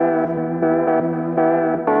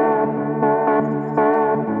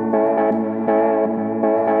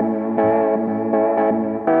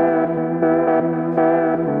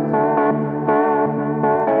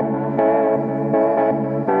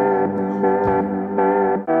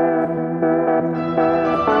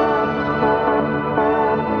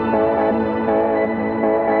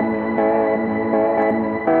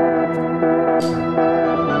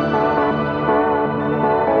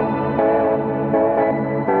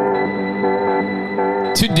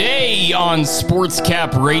Today on Sports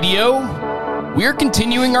Cap Radio, we are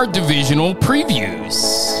continuing our divisional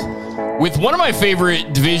previews with one of my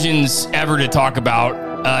favorite divisions ever to talk about.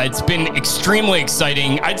 It's been extremely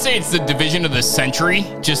exciting. I'd say it's the division of the century,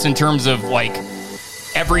 just in terms of like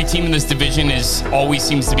every team in this division always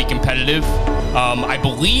seems to be competitive. I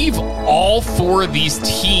believe all four of these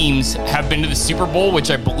teams have been to the Super Bowl,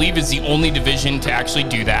 which I believe is the only division to actually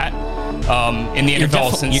do that. In the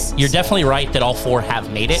NFL since... You're definitely right that all four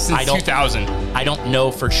have made it. Since 2000. I don't know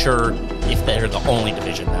for sure if they're the only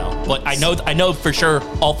division, though. But I know for sure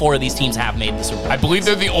all four of these teams have made the Super Bowl. I believe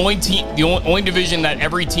they're the only team, the only division that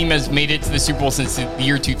every team has made it to the Super Bowl since the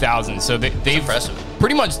year 2000. So they've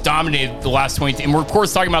pretty much dominated the last 20. And we're, of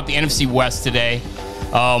course, talking about the NFC West today,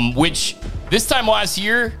 which this time last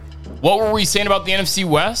year, what were we saying about the NFC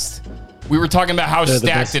West? We were talking about how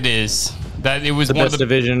stacked it is. That it was the one best of the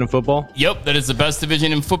division in football. Yep, that is the best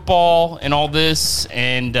division in football and all this.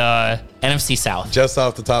 And NFC South. Just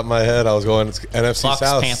off the top of my head, I was going NFC Bucks,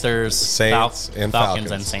 South. Panthers, Saints, and Falcons,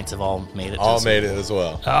 Falcons. and Saints have all made it. All made it as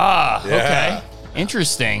well. Okay.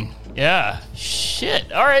 Interesting. Yeah.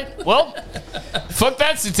 Shit. All right. Well, fuck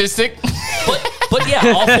that statistic. But yeah,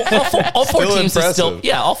 all four Still teams have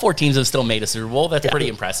impressive. all four teams have still made a Super Bowl. That's pretty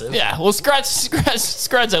impressive. Yeah. Well, scratch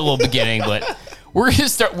that little beginning, but we're gonna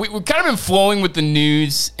start. We've kind of been flowing with the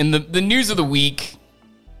news, and the news of the week,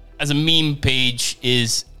 as a meme page,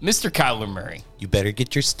 is Mr. Kyler Murray. You better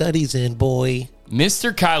get your studies in, boy.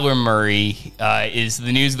 Mr. Kyler Murray is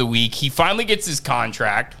the news of the week. He finally gets his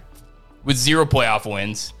contract with 0 playoff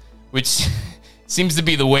wins, which seems to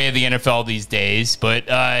be the way of the NFL these days. But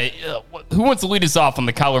who wants to lead us off on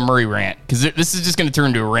the Kyler Murray rant? Because this is just going to turn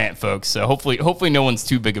into a rant, folks. So hopefully no one's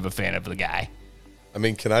too big of a fan of the guy. I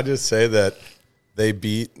mean, can I just say that they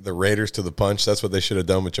beat the Raiders to the punch? That's what they should have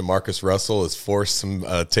done with Jamarcus Russell, is force some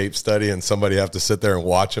tape study and somebody have to sit there and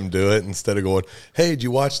watch him do it instead of going, hey, did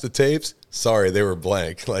you watch the tapes? Sorry, they were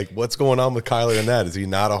blank. Like, what's going on with Kyler in that? Is he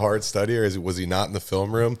not a hard studier? Was he not in the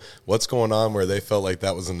film room? What's going on where they felt like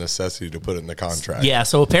that was a necessity to put it in the contract? Yeah,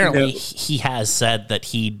 so apparently he has said that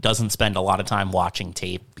he doesn't spend a lot of time watching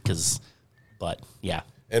tape but yeah.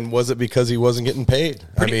 And was it because he wasn't getting paid?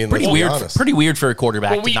 Pretty let's be weird. honest. Pretty weird for a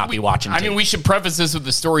quarterback to not be watching tape. I mean, we should preface this with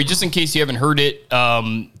the story, just in case you haven't heard it.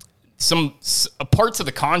 Some parts of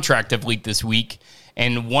the contract have leaked this week,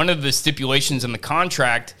 and one of the stipulations in the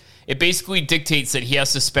contract, it basically dictates that he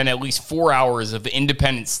has to spend at least 4 hours of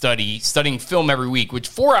independent studying film every week, which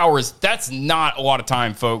 4 hours, that's not a lot of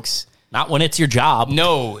time, folks. Not when it's your job.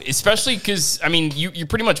 No, especially because, I mean, you're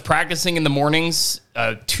pretty much practicing in the mornings,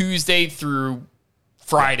 Tuesday through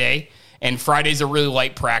Friday, and Friday's a really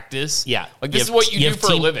light practice. Yeah. Like, this is what you do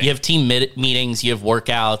for a living. You have team meetings, you have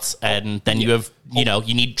workouts, and then you have,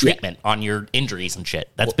 you need treatment on your injuries and shit.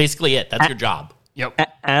 That's basically it. That's your job. Yep.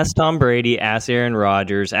 Ask Tom Brady, ask Aaron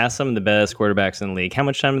Rodgers, ask some of the best quarterbacks in the league. How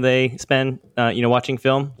much time do they spend, watching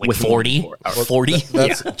film? Like 40? 40?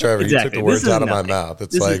 That's Trevor, exactly. You took the words out of my mouth.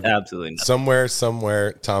 It's this like is absolutely nothing.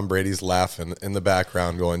 somewhere, Tom Brady's laughing in the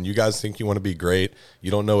background going, you guys think you want to be great?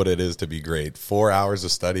 You don't know what it is to be great. 4 hours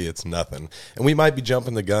of study, it's nothing. And we might be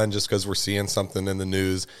jumping the gun just because we're seeing something in the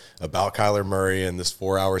news about Kyler Murray and this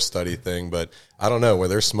 4 hour study thing, but I don't know. Where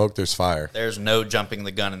there's smoke, there's fire. There's no jumping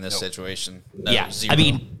the gun in this situation. No, Yeah. zero. I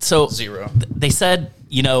mean, so Zero. They said,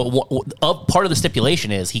 part of the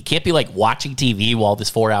stipulation is he can't be like watching TV while this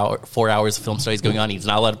 4 hours of film study is going on. He's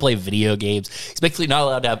not allowed to play video games. He's basically not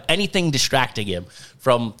allowed to have anything distracting him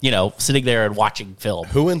from, sitting there and watching film.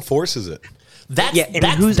 Who enforces it?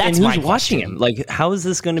 Who's my watching question. him? Like, how is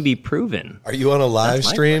this going to be proven? Are you on a live That's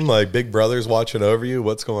my stream? Like Big Brother's watching over you?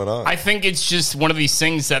 What's going on? I think it's just one of these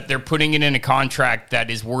things that they're putting it in a contract that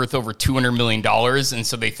is worth over $200 million, and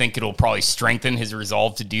so they think it'll probably strengthen his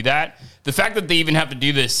resolve to do that. The fact that they even have to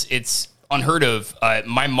do this, it's unheard of.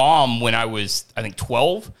 My mom, when I was, I think,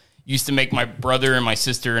 12, used to make my brother and my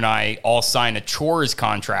sister and I all sign a chores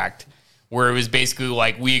contract where it was basically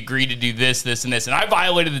like, we agreed to do this, this, and this. And I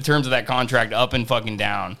violated the terms of that contract up and fucking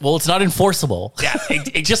down. Well, it's not enforceable. Yeah.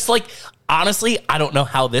 It just like, honestly, I don't know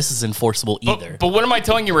how this is enforceable either. But what am I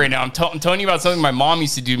telling you right now? I'm telling you about something my mom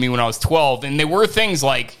used to do to me when I was 12. And there were things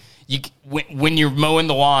like, when you're mowing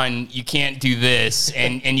the lawn, you can't do this.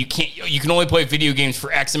 And you can only play video games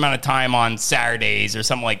for X amount of time on Saturdays or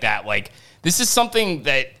something like that. Like, this is something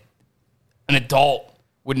that an adult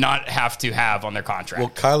would not have to have on their contract.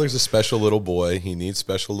 Well, Kyler's a special little boy. He needs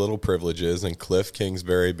special little privileges, and Cliff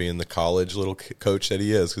Kingsbury being the college little coach that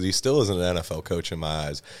he is, because he still isn't an NFL coach in my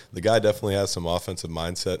eyes. The guy definitely has some offensive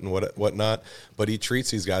mindset and whatnot, but he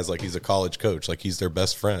treats these guys like he's a college coach, like he's their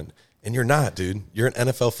best friend. And you're not, dude. You're an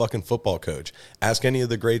NFL fucking football coach. Ask any of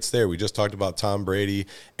the greats there. We just talked about Tom Brady,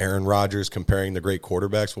 Aaron Rodgers, comparing the great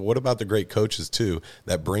quarterbacks. Well, what about the great coaches, too,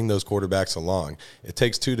 that bring those quarterbacks along? It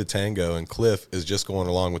takes two to tango, and Cliff is just going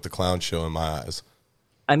along with the clown show in my eyes.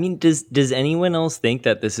 I mean, does anyone else think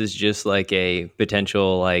that this is just like a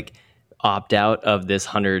potential like opt out of this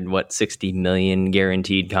 $60 million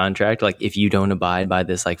guaranteed contract? Like, if you don't abide by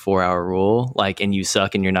this like 4-hour rule, like, and you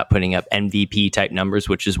suck and you're not putting up MVP type numbers,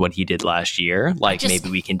 which is what he did last year, like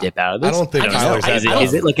maybe we can dip out of this. I don't think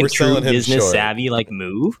is it like a true business savvy like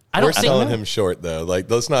move? We're selling him short though. Like,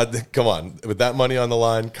 let's not come on with that money on the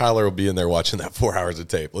line. Kyler will be in there watching that 4 hours of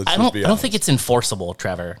tape. I don't think it's enforceable,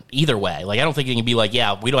 Trevor. Either way, like I don't think it can be like,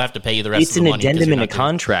 yeah, we don't have to pay you the rest. It's of the money. It's an addendum in a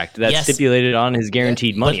contract that's stipulated on his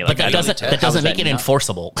guaranteed money. But that doesn't make it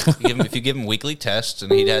enforceable. If you give him weekly tests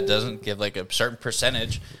and he doesn't give like a certain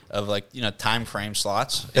percentage of like time frame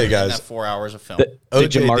slots, hey guys, that 4 hours of film. The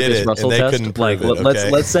Jamarcus Russell test. Like,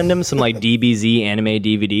 let's send him some like DBZ anime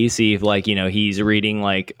DVD. See if like he's reading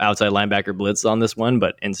like outside linebacker blitz on this one,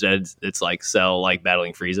 but instead it's like Cell like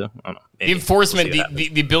battling Frieza. I don't know. The enforcement,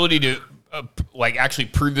 the ability to like actually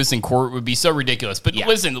prove this in court would be so ridiculous. But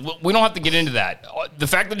listen, we don't have to get into that. The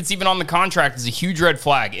fact that it's even on the contract is a huge red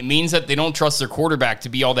flag. It means that they don't trust their quarterback to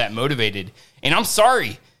be all that motivated. And I'm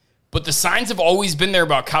sorry, but the signs have always been there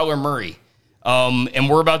about Kyler Murray. And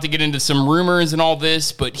we're about to get into some rumors and all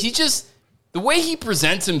this, but the way he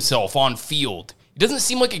presents himself on field, he doesn't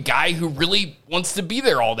seem like a guy who really wants to be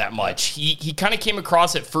there all that much. He kind of came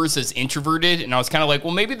across at first as introverted, and I was kind of like,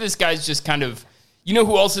 well, maybe this guy's just kind of, you know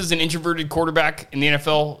who else is an introverted quarterback in the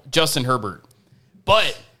NFL? Justin Herbert.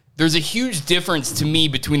 But there's a huge difference to me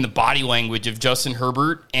between the body language of Justin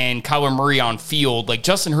Herbert and Kyler Murray on field. Like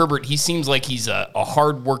Justin Herbert, he seems like he's a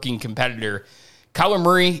hard-working competitor. Kyler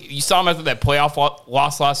Murray, you saw him after that playoff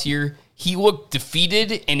loss last year. He looked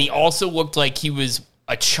defeated, and he also looked like he was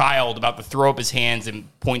a child about to throw up his hands and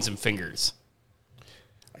point some fingers.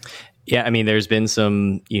 Yeah, I mean, there's been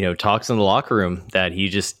some, talks in the locker room that he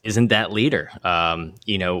just isn't that leader.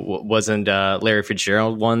 Wasn't Larry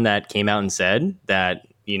Fitzgerald one that came out and said that,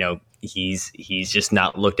 he's just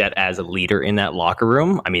not looked at as a leader in that locker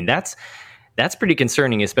room? I mean, that's pretty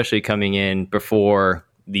concerning, especially coming in before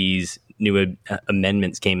these new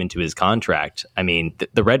amendments came into his contract. I mean,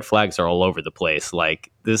 the red flags are all over the place.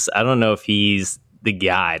 Like this, I don't know if he's the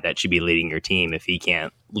guy that should be leading your team if he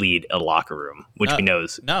can't lead a locker room, which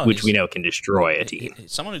we know can destroy a team.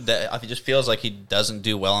 Someone that just feels like he doesn't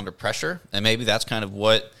do well under pressure, and maybe that's kind of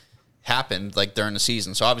what happened like during the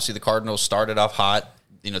season. So obviously the Cardinals started off hot,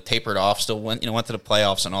 tapered off, still went to the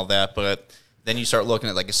playoffs and all that, but then you start looking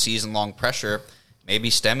at like a season-long pressure,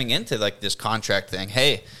 maybe stemming into like this contract thing.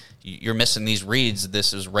 Hey, you're missing these reads.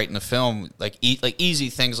 This is right in the film, like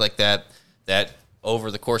easy things like that. That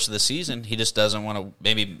over the course of the season, he just doesn't want to.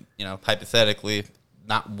 Maybe hypothetically,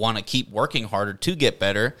 not want to keep working harder to get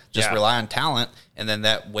better. Just rely on talent, and then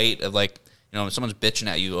that weight of like if someone's bitching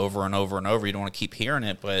at you over and over and over, you don't want to keep hearing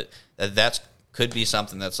it. But that's could be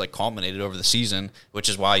something that's like culminated over the season, which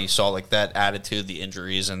is why you saw like that attitude, the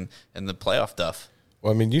injuries, and the playoff stuff.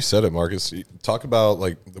 Well, I mean, you said it, Marcus. You talk about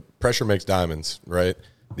like the pressure makes diamonds, right?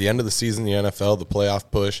 The end of the season, the NFL, the playoff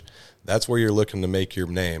push, that's where you're looking to make your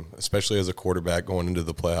name, especially as a quarterback going into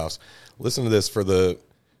the playoffs. Listen to this for the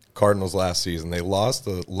Cardinals last season. They lost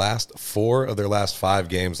the last 4 of their last 5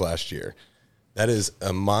 games last year. That is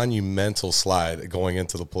a monumental slide going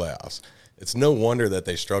into the playoffs. It's no wonder that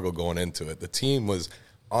they struggled going into it. The team was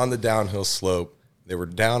on the downhill slope. They were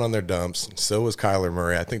down on their dumps. So was Kyler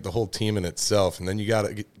Murray. I think the whole team in itself. And then you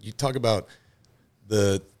talk about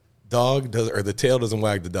the tail doesn't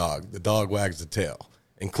wag the dog wags the tail.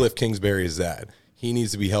 And Cliff Kingsbury is that. He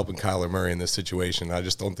needs to be helping Kyler Murray in this situation. I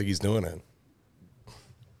just don't think he's doing it.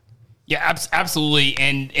 Yeah, absolutely.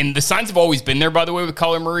 And the signs have always been there, by the way, with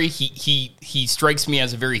Kyler Murray. He strikes me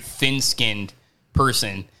as a very thin-skinned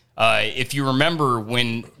person. If you remember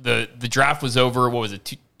when the draft was over, what was it,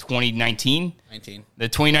 2019? The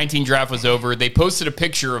 2019 draft was over. They posted a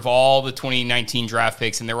picture of all the 2019 draft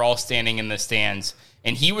picks, and they were all standing in the stands.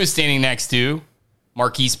 And he was standing next to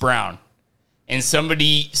Marquise Brown. And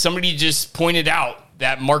somebody just pointed out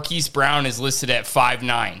that Marquise Brown is listed at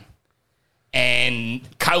 5'9". And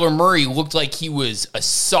Kyler Murray looked like he was a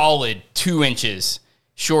solid 2 inches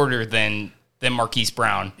shorter than Marquise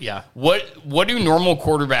Brown. Yeah. What do normal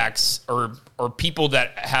quarterbacks or people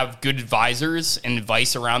that have good advisors and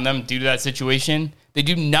advice around them do to that situation? They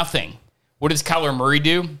do nothing. What does Kyler Murray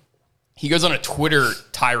do? He goes on a Twitter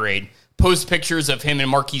tirade, posts pictures of him and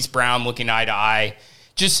Marquise Brown looking eye to eye,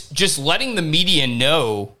 just letting the media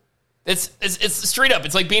know It's straight up.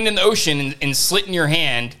 It's like being in the ocean and slitting your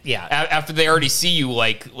hand. Yeah. After they already see you,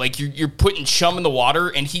 like you're putting chum in the water,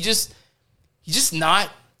 and he's just not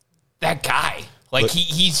that guy. Like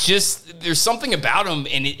he's just, there's something about him,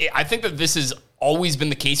 and I think that this has always been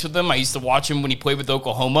the case with him. I used to watch him when he played with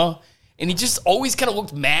Oklahoma, and he just always kind of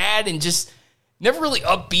looked mad and just never really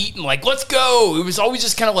upbeat and like, let's go. It was always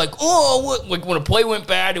just kind of like, oh, what? Like when a play went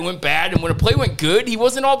bad, it went bad, and when a play went good, he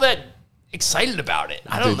wasn't all that excited about it.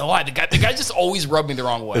 I don't know why. The guy just always rubbed me the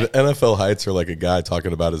wrong way. The NFL heights are like a guy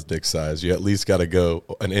talking about his dick size. You at least got to go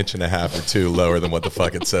an inch and a half or two lower than what the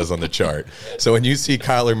fuck it says on the chart. So when you see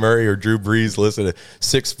Kyler Murray or Drew Brees listed at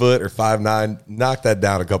 6 foot or 5'9", knock that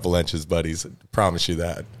down a couple inches, buddies. Promise you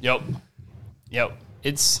that. Yep.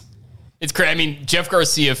 It's crazy. I mean, Jeff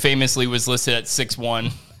Garcia famously was listed at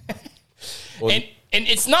 6'1". And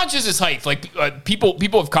it's not just his height. Like people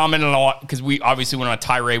have commented a lot because we obviously went on a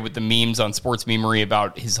tirade with the memes on Sports Memery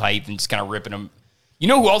about his height and just kind of ripping him. You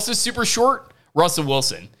know who else is super short? Russell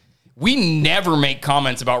Wilson. We never make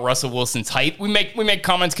comments about Russell Wilson's height. We make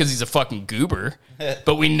comments because he's a fucking goober,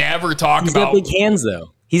 but we never talk about. He's got big hands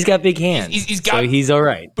though. He's got big hands. So he's all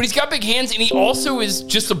right. But he's got big hands, and he also is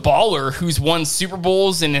just a baller who's won Super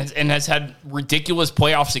Bowls and has had ridiculous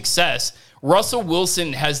playoff success. Russell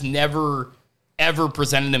Wilson has never ever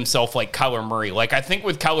presented himself like Kyler Murray. Like, I think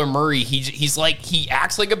with Kyler Murray, he's like, he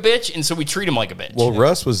acts like a bitch, and so we treat him like a bitch. Well,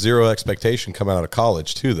 Russ was zero expectation coming out of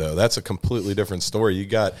college, too, though. That's a completely different story. You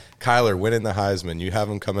got Kyler winning the Heisman. You have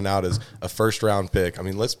him coming out as a first-round pick. I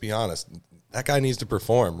mean, let's be honest. That guy needs to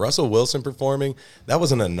perform. Russell Wilson performing, that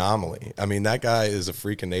was an anomaly. I mean, that guy is a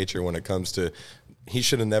freak of nature when it comes to – he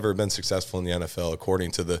should have never been successful in the NFL,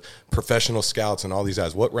 according to the professional scouts and all these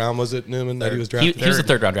guys. What round was it, Newman, that he was drafted? He was a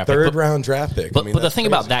third-round draft pick. Third-round draft pick. But the thing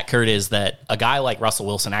about that, Kurt, is that a guy like Russell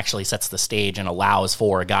Wilson actually sets the stage and allows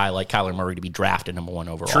for a guy like Kyler Murray to be drafted number 1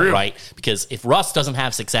 overall, right? Because if Russ doesn't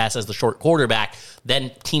have success as the short quarterback,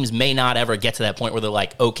 then teams may not ever get to that point where they're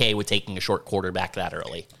like, okay with taking a short quarterback that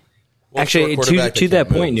early. Well, actually, to that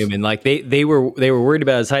point, Newman, like they were worried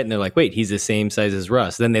about his height, and they're like, wait, he's the same size as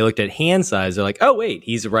Russ. Then they looked at hand size. They're like, oh wait,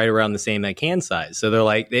 he's right around the same like hand size. So they're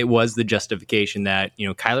like, it was the justification that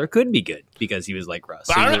Kyler could be good because he was like Russ.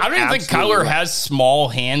 But So I don't even think Kyler right. has small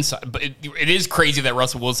hands. But it is crazy that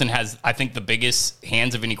Russell Wilson has, I think, the biggest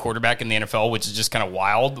hands of any quarterback in the NFL, which is just kind of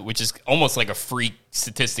wild, which is almost like a freak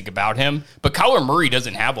statistic about him. But Kyler Murray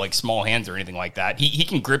doesn't have like small hands or anything like that. He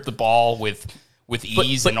can grip the ball with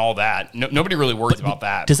ease and all that. Nobody really worries about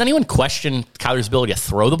that. Does anyone question Kyler's ability to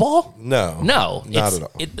throw the ball? No. Not at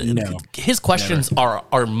all. No. His questions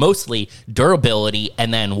are mostly durability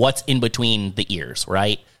and then what's in between the ears,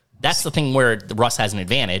 right? That's the thing where Russ has an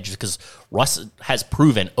advantage because Russ has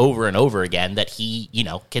proven over and over again that he,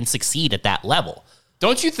 can succeed at that level.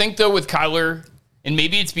 Don't you think, though, with Kyler, and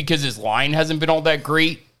maybe it's because his line hasn't been all that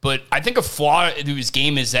great, but I think a flaw to his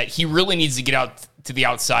game is that he really needs to get out to the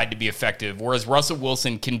outside to be effective, whereas Russell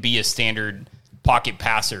Wilson can be a standard pocket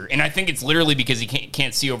passer. And I think it's literally because he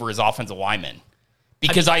can't see over his offensive lineman.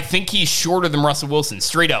 Because I think he's shorter than Russell Wilson,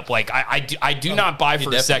 straight up. Like, I do not buy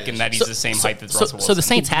for a second that he's the same height as Russell Wilson. So the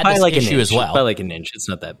Saints had this issue as well. By like an inch. It's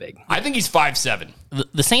not that big. I think he's 5'7".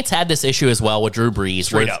 The Saints had this issue as well with Drew Brees.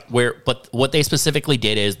 But what they specifically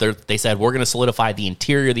did is they said, we're going to solidify the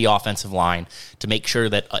interior of the offensive line to make sure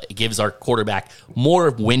that it gives our quarterback more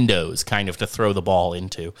windows kind of to throw the ball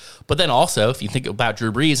into. But then also, if you think about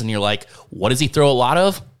Drew Brees and you're like, what does he throw a lot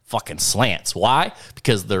of? Fucking slants. Why?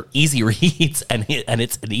 Because they're easy reads and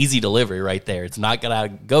it's an easy delivery right there. It's not going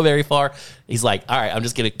to go very far. He's like, all right, I'm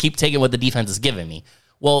just going to keep taking what the defense is giving me.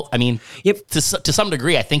 Well, I mean, to some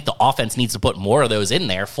degree, I think the offense needs to put more of those in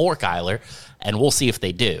there for Kyler, and we'll see if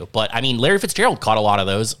they do. But, I mean, Larry Fitzgerald caught a lot of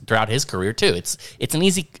those throughout his career, too. It's an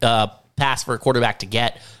easy pass for a quarterback to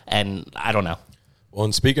get, and I don't know. Well,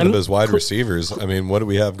 and speaking of his wide receivers, I mean, what do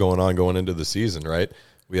we have going into the season, right?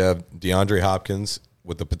 We have DeAndre Hopkins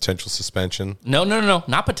with the potential suspension. No,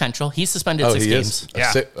 not potential. He's suspended 6 games.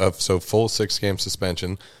 So full 6-game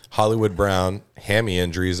suspension. Hollywood Brown, hammy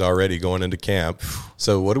injuries already going into camp.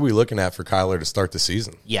 So what are we looking at for Kyler to start the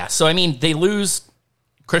season? Yeah, so I mean, they lose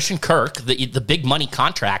Christian Kirk, the big money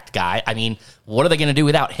contract guy. I mean, what are they going to do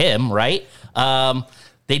without him, right?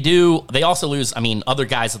 They also lose, other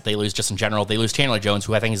guys that they lose just in general. They lose Chandler Jones,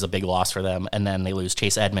 who I think is a big loss for them. And then they lose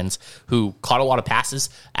Chase Edmonds, who caught a lot of passes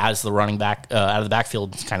as the running back out of the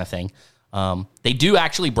backfield kind of thing. They do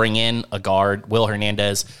actually bring in a guard, Will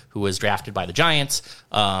Hernandez, who was drafted by the Giants,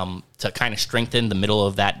 to kind of strengthen the middle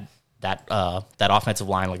of that offensive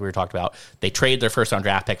line like we were talking about. They trade their first-round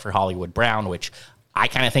draft pick for Hollywood Brown, which I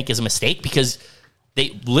kind of think is a mistake because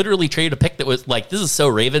They literally traded a pick that was like, this is so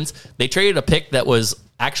Ravens. They traded a pick that was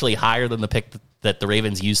actually higher than the pick that the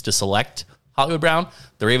Ravens used to select Hollywood Brown.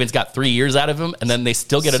 The Ravens got 3 years out of him, and then they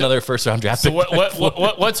still get another first-round draft pick.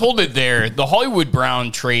 So let's hold it there. The Hollywood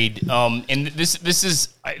Brown trade, and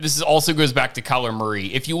this also goes back to Kyler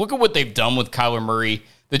Murray. If you look at what they've done with Kyler Murray,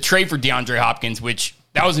 the trade for DeAndre Hopkins, which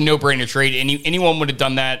that was a no-brainer trade. Anyone would have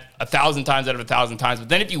done that 1,000 times out of 1,000 times. But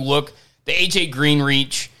then if you look, the A.J. Green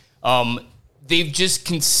reach, they've just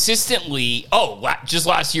consistently, just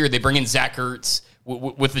last year, they bring in Zach Ertz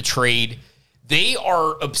with the trade. They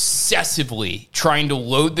are obsessively trying to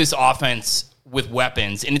load this offense with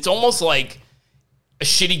weapons. And it's almost like a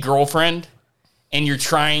shitty girlfriend, and you're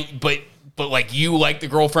trying, but like you like the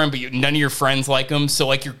girlfriend, but none of your friends like them. So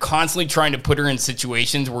like you're constantly trying to put her in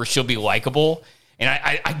situations where she'll be likable. And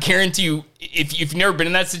I guarantee you, if you've never been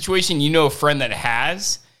in that situation, you know a friend that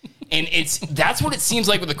has. And that's what it seems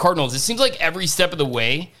like with the Cardinals. It seems like every step of the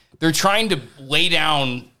way, they're trying to lay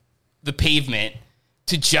down the pavement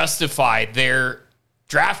to justify their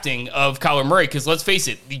drafting of Kyler Murray. Because let's face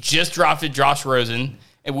it, they just drafted Josh Rosen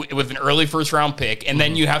with an early first-round pick, and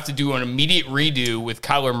then you have to do an immediate redo with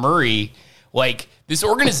Kyler Murray. Like, this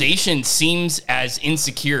organization seems as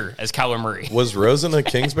insecure as Kyler Murray. Was Rosen a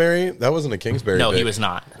Kingsbury? That wasn't a Kingsbury No, pick. He was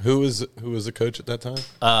not. Who was the coach at that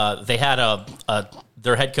time? They had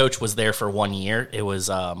their head coach was there for 1 year. It was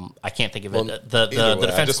I can't think of it. Well, The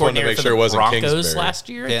defense coordinator for the Broncos last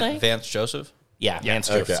year, I think. Vance Joseph. Yeah, Vance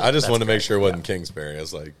Okay, Joseph. I just That's wanted to make correct. sure it wasn't Kingsbury. I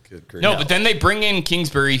was like, good grief. No, but then they bring in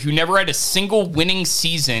Kingsbury, who never had a single winning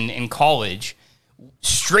season in college,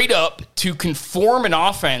 straight up to conform an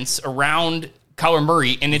offense around Kyler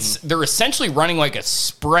Murray, and they're essentially running like a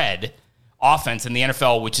spread offense in the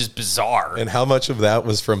NFL, which is bizarre. And how much of that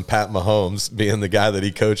was from Pat Mahomes being the guy that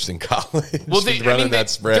he coached in college? Well, that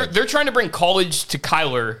spread. They're trying to bring college to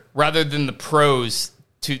Kyler rather than the pros.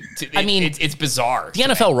 It's bizarre. The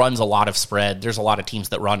NFL runs a lot of spread. There's a lot of teams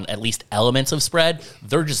that run at least elements of spread.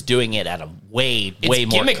 They're just doing it at a way more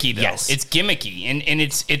gimmicky, though. Yes, it's gimmicky and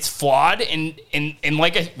it's flawed and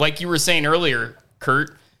like you were saying earlier,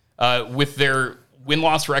 Kurt, with their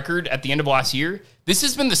win-loss record at the end of last year. This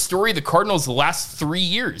has been the story of the Cardinals the last 3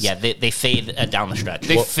 years. Yeah, they fade down the stretch.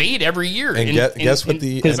 They fade every year. And guess what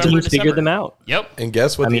the because teams figured them out. Yep. And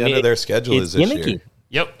guess what the end of their schedule is this gimmicky. year?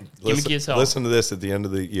 Yep. Gimmicky as hell. Listen to this at the end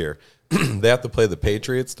of the year. They have to play the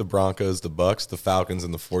Patriots, the Broncos, the Bucks, the Falcons,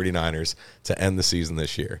 and the 49ers to end the season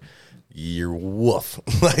this year. You're woof.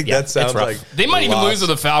 That sounds like they might even lose to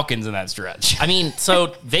the Falcons in that stretch. I mean,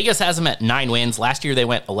 so Vegas has them at 9 wins. Last year they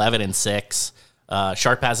went 11-6.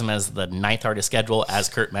 Sharp has them as the 9th hardest schedule, as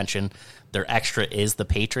Kurt mentioned. Their extra is the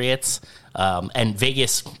Patriots. And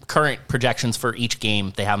Vegas current projections for each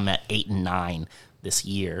game, they have them at 8-9 this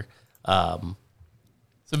year.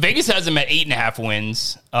 So Vegas has them at 8.5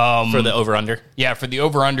 wins. For the over-under? Yeah, for the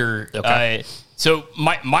over-under. Okay. So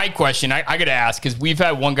my question, I got to ask, because we've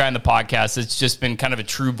had one guy on the podcast that's just been kind of a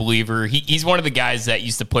true believer. He's one of the guys that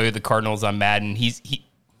used to play with the Cardinals on Madden.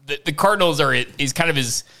 The Cardinals is kind of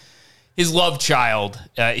his love child,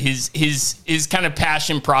 his kind of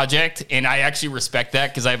passion project, and I actually respect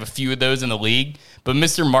that because I have a few of those in the league. But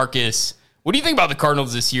Mr. Marcus, what do you think about the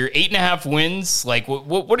Cardinals this year? 8.5 wins. Like,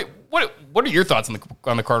 what are your thoughts on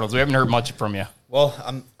the Cardinals? We haven't heard much from you. Well,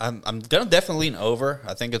 I'm gonna definitely lean over.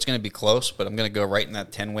 I think it's gonna be close, but I'm gonna go right in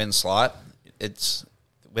that 10-win slot. It's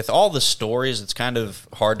with all the stories, it's kind of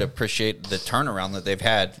hard to appreciate the turnaround that they've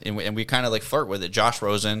had, and we kind of like flirt with it. Josh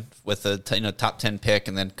Rosen with the top 10 pick,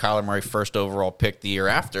 and then Kyler Murray first overall pick the year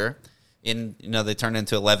after. They turned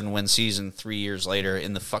into 11-win season 3 years later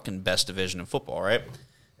in the fucking best division in football, right?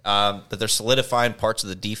 But they're solidifying parts of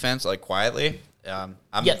the defense like quietly.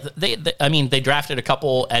 They drafted a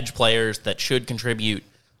couple edge players that should contribute.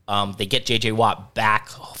 They get J.J. Watt back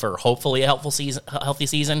for hopefully a healthy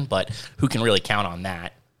season, but who can really count on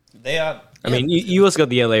that? You also got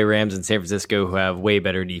the LA Rams and San Francisco who have way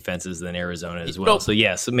better defenses than Arizona as well. So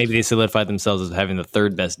so maybe they solidified themselves as having the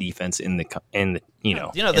third best defense in the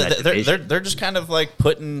they're just kind of like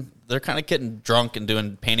they're kind of getting drunk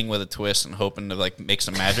and painting with a twist and hoping to like make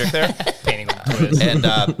some magic there. Painting with a twist.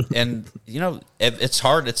 and it's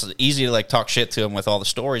hard. It's easy to like talk shit to them with all the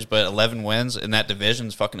stories, but 11 wins in that division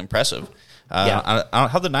is fucking impressive. I don't know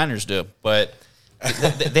how the Niners do, but.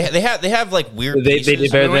 They have like weird. They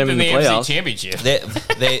did better than them in the playoffs. NFC Championship.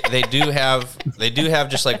 They do have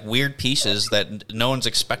just like weird pieces that no one's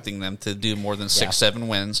expecting them to do more than 6-7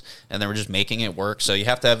 wins, and they were just making it work. So you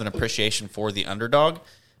have to have an appreciation for the underdog.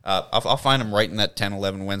 I'll find them right in that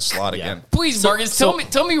 10-11 win slot again. Please, Marcus, tell me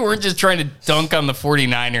we weren't just trying to dunk on the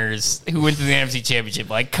 49ers who went to the NFC Championship.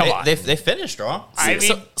 Like, come on. They finished strong. I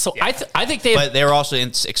think they. But they were also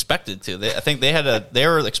expected to. I think they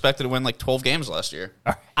were expected to win like 12 games last year.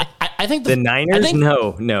 I think the Niners.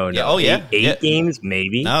 No. Yeah, eight games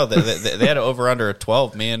maybe. No, they had over under a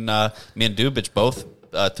 12. Me and Dubich both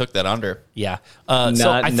took that under. Yeah.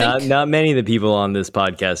 Not many of the people on this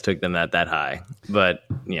podcast took them at that high, but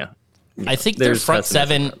yeah. I think their front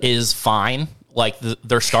seven is fine, like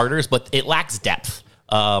their starters, but it lacks depth.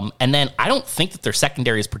 And then I don't think that their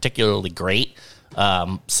secondary is particularly great.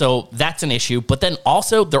 So that's an issue. But then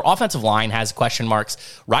also their offensive line has question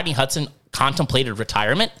marks. Rodney Hudson contemplated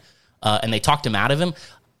retirement, and they talked him out of him.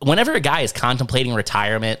 Whenever a guy is contemplating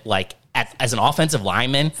retirement, like as an offensive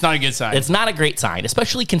lineman, it's not a good sign. It's not a great sign,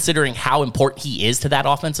 especially considering how important he is to that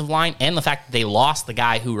offensive line and the fact that they lost the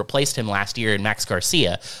guy who replaced him last year in Max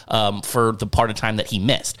Garcia for the part of time that he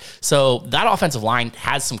missed. So that offensive line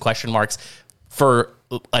has some question marks for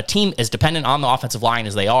a team as dependent on the offensive line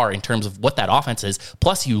as they are in terms of what that offense is.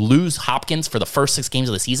 Plus, you lose Hopkins for the first 6 games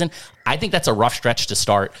of the season. I think that's a rough stretch to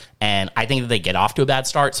start, and I think that they get off to a bad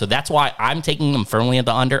start. So that's why I'm taking them firmly at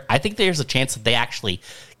the under. I think there's a chance that they actually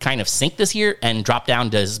kind of sink this year and drop down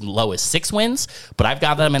to as low as 6 wins. But I've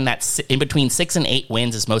got them in between 6 and 8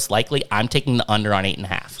 wins is most likely. I'm taking the under on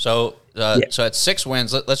 8.5. So at 6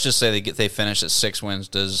 wins, let's just say they finish at 6 wins.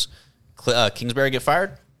 Does Kingsbury get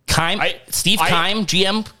fired? Steve Keim,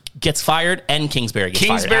 GM, gets fired, and Kingsbury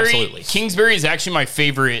gets fired. Absolutely. Kingsbury is actually my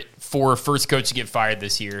favorite for first coach to get fired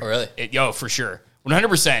this year. Oh, really? For sure.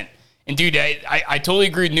 100%. And, dude, I totally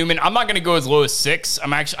agree with Newman. I'm not going to go as low as 6.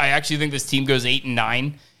 I actually think this team goes 8 and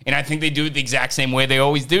 9, and I think they do it the exact same way they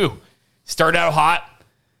always do. Start out hot.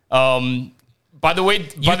 By the way,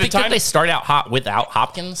 that they start out hot without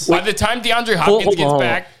Hopkins? By the time DeAndre Hopkins gets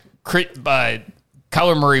back,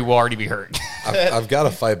 Kyler Murray will already be hurt. I've got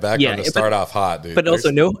to fight back on the start off hot, dude. But also,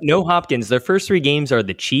 no Hopkins. Their first 3 games are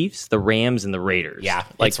the Chiefs, the Rams, and the Raiders. Yeah,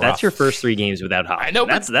 that's your first 3 games without Hopkins. I know,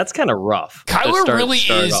 that's kind of rough. Kyler really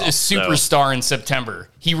is a superstar in September.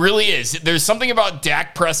 He really is. There's something about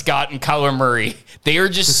Dak Prescott and Kyler Murray. They are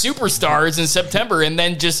just superstars in September, and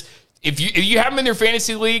then just. If you have them in your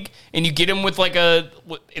fantasy league and you get them with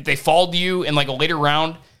if they fall to you in like a later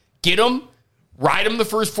round, get them. Ride them the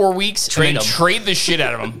first 4 weeks, trade the shit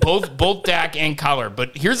out of them. Both Dak and Kyler.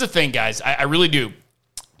 But here's the thing, guys. I really do.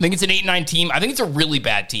 I think it's an 8-9 team. I think it's a really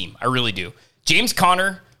bad team. I really do. James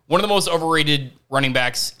Conner, one of the most overrated running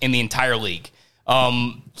backs in the entire league.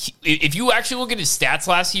 If you actually look at his stats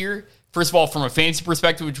last year, first of all, from a fantasy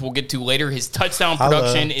perspective, which we'll get to later, his touchdown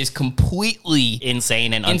production is completely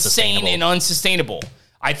insane and unsustainable.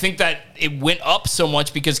 I think that it went up so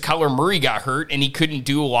much because Kyler Murray got hurt and he couldn't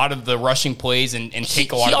do a lot of the rushing plays and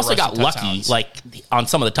take a lot of the rushing touchdowns. He also got lucky, like on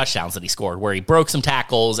some of the touchdowns that he scored, where he broke some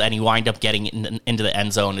tackles and he wind up getting into the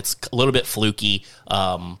end zone. It's a little bit fluky.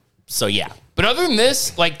 So yeah. But other than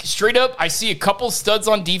this, like straight up, I see a couple studs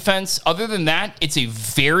on defense. Other than that, it's a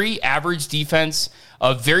very average defense.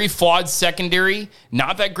 A very flawed secondary,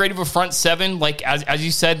 not that great of a front seven. Like as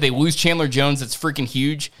you said, they lose Chandler Jones. That's freaking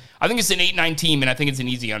huge. I think it's an 8-9 team, and I think it's an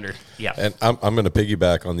easy under. Yeah, and I'm going to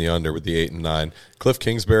piggyback on the under with the 8 and 9. Cliff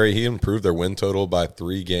Kingsbury, he improved their win total by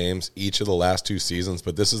 3 games each of the last 2 seasons,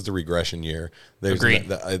 but this is the regression year.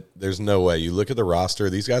 There's no way. You look at the roster;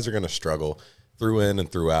 these guys are going to struggle through in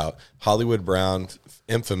and throughout. Hollywood Brown,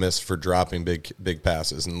 infamous for dropping big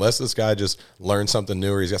passes. Unless this guy just learned something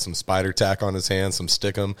new, or he's got some spider tack on his hands, some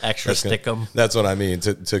stickum. Stickum. That's what I mean,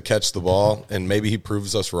 to catch the ball. And maybe he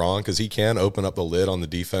proves us wrong because he can open up the lid on the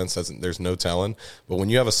defense. There's no telling. But when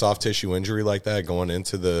you have a soft tissue injury like that going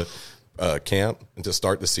into the camp and to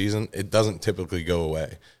start the season, it doesn't typically go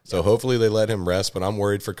away. So hopefully they let him rest, but I'm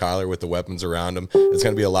worried for Kyler with the weapons around him. It's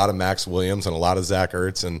going to be a lot of Max Williams and a lot of Zach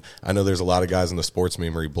Ertz, and I know there's a lot of guys in the sports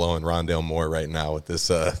memory blowing Rondale Moore right now with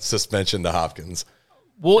this suspension to Hopkins.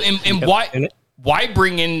 Well, and why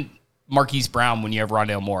bring in Marquise Brown when you have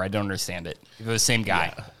Rondale Moore? I don't understand it. If it was the same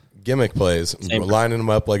guy. Yeah. Gimmick plays, lining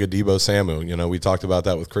them up like a Deebo Samuel. You know, we talked about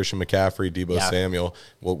that with Christian McCaffrey, Deebo Samuel.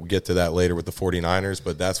 We'll get to that later with the 49ers,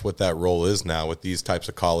 but that's what that role is now with these types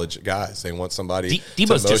of college guys. They want somebody to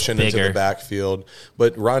motion into the backfield.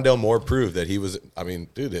 But Rondale Moore proved that he was, I mean,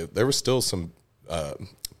 dude, there was still some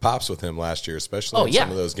pops with him last year, especially in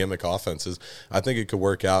some of those gimmick offenses. I think it could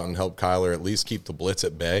work out and help Kyler at least keep the blitz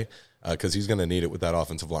at bay because he's going to need it with that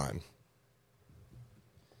offensive line.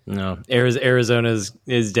 No, Arizona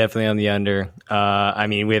is definitely on the under. I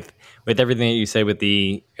mean, with everything that you say with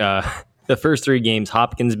the first 3 games,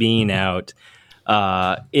 Hopkins being out,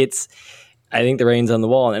 I think the writing's on the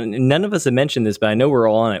wall, and none of us have mentioned this, but I know we're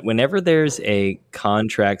all on it. Whenever there's a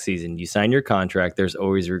contract season, you sign your contract, there's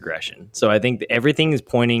always regression. So I think everything is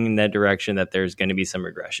pointing in that direction that there's going to be some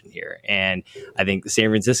regression here. And I think San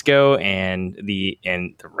Francisco and the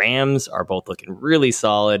Rams are both looking really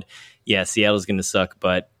solid. Yeah, Seattle's going to suck,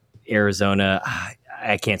 but Arizona,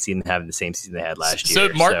 I can't see them having the same season they had last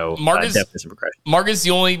year. So Marcus, definitely some regression. Marcus,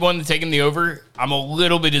 the only one to take him the over. I'm a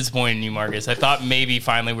little bit disappointed in you, Marcus. I thought maybe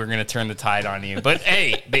finally we're going to turn the tide on you, but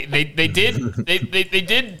hey, they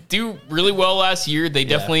did do really well last year. They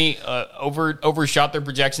definitely overshot their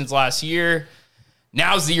projections last year.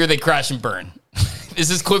 Now's the year they crash and burn. This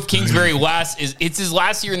is Cliff Kingsbury it's his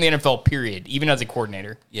last year in the NFL, period, even as a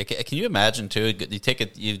coordinator. Yeah, can you imagine too? You take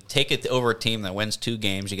it over a team that wins 2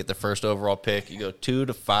 games, you get the first overall pick, you go 2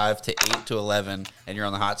 to 5 to 8 to 11, and you're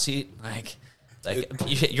on the hot seat.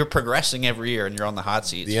 You're progressing every year, and you're on the hot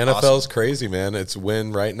seat. The NFL's crazy, man. It's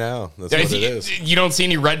win right now. That's what it is. You don't see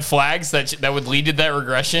any red flags that would lead to that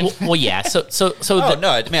regression? Well, yeah. So no.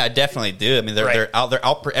 I mean, I definitely do. I mean, they're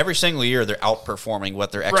out every single year. They're outperforming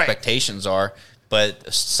what their expectations are.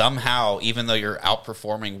 But somehow, even though you're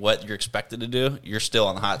outperforming what you're expected to do, you're still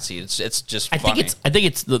on the hot seat. It's just funny. I think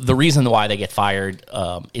it's the reason why they get fired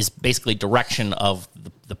is basically direction of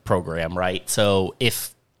the program, right? So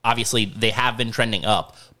if obviously they have been trending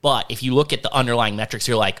up, but if you look at the underlying metrics,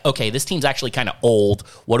 you're like, okay, this team's actually kind of old.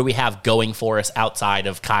 What do we have going for us outside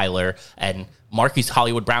of Kyler? And Marquise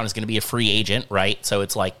Hollywood Brown is going to be a free agent, right? So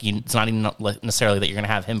it's like it's not even necessarily that you're going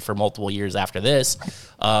to have him for multiple years after this.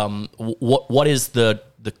 What is the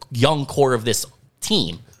young core of this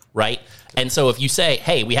team, right? And so if you say,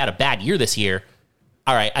 hey, we had a bad year this year,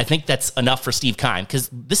 all right, I think that's enough for Steve Keim, because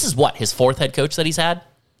this is his 4th head coach that he's had.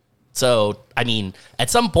 So, I mean, at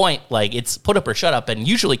some point, it's put up or shut up, and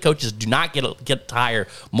usually coaches do not get to hire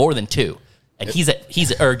more than 2. And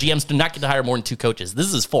GMs do not get to hire more than 2 coaches. This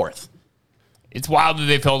is his 4th. It's wild that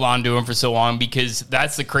they've held on to him for so long, because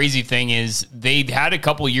that's the crazy thing is they've had a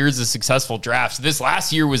couple years of successful drafts. This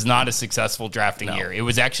last year was not a successful drafting year. It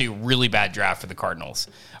was actually a really bad draft for the Cardinals.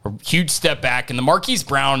 A huge step back. And the Marquise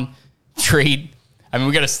Brown trade, I mean,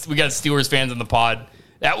 we got Steelers fans on the pod.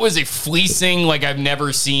 That was a fleecing like I've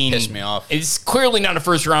never seen. Pissed me off. It's clearly not a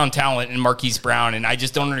first-round talent in Marquise Brown, and I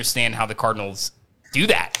just don't understand how the Cardinals do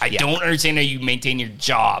that. I don't understand how you maintain your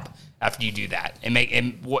job after you do that.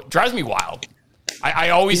 And what drives me wild. I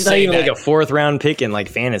always say that. He's not even like a 4th round pick in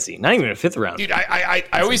fantasy. Not even a 5th round. Dude, I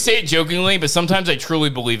always say it jokingly, but sometimes I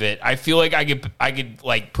truly believe it. I feel like I could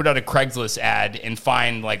put out a Craigslist ad and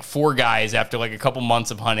find 4 guys after a couple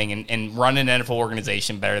months of hunting and run an NFL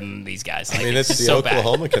organization better than these guys. I mean, it's the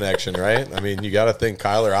Oklahoma connection, right? I mean, you got to think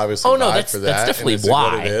Kyler obviously died for that. That's definitely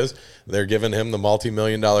why. What it is. They're giving him the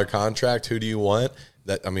multi-million-dollar contract. Who do you want?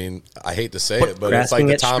 That, I mean, I hate to say it, but it's like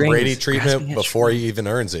the Tom Brady treatment before he even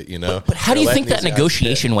earns it, But how do you think that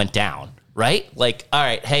negotiation went down, right? All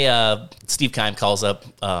right, hey, Steve Keim calls up.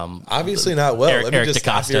 Obviously not well. Eric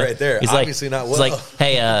DeCosta. You right there. He's obviously not well. He's like,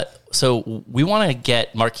 hey, so we want to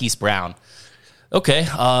get Marquise Brown. Okay,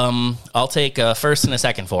 I'll take a 1st and a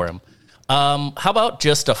 2nd for him. How about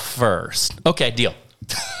just a 1st? Okay, deal.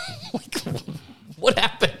 What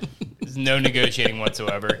happened? There's no negotiating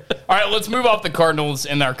whatsoever. All right, let's move off the Cardinals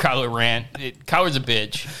and our Kyler rant. Kyler's a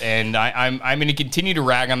bitch, and I'm going to continue to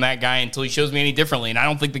rag on that guy until he shows me any differently, and I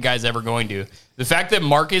don't think the guy's ever going to. The fact that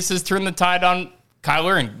Marcus has turned the tide on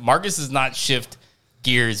Kyler, and Marcus does not shift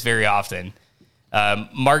gears very often.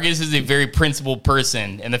 Marcus is a very principled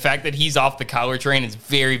person, and the fact that he's off the Kyler train is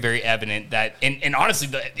very, very evident. That, and honestly,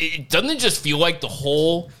 it doesn't just feel like the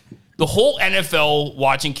whole NFL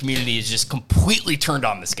watching community is just completely turned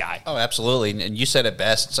on this guy. Oh, absolutely. And you said it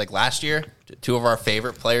best. It's like last year, 2 of our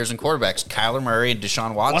favorite players and quarterbacks, Kyler Murray and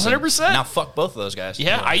Deshaun Watson. 100%. Now fuck both of those guys.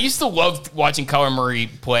 Yeah, I used to love watching Kyler Murray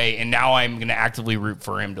play, and now I'm going to actively root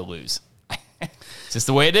for him to lose. It's just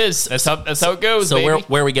the way it is. That's how it goes, so baby.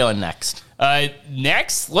 where are we going next?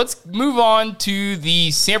 Next, let's move on to the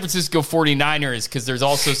San Francisco 49ers, because there's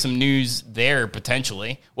also some news there,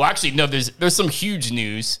 potentially. Well, actually, no, there's some huge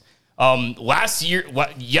news. Last year,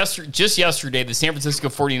 just yesterday, the San Francisco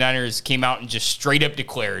 49ers came out and just straight up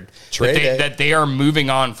declared that they are moving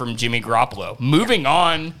on from Jimmy Garoppolo. Moving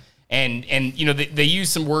on, and they use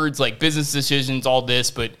some words like business decisions, all this,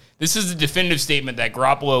 but this is a definitive statement that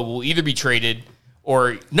Garoppolo will either be traded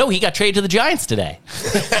or... No, he got traded to the Giants today.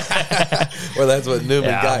 Well, that's what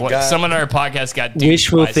Newman got. Someone on our podcast got duped.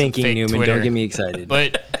 Wishful thinking, Newman. Twitter. Don't get me excited.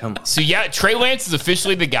 But come on. So yeah, Trey Lance is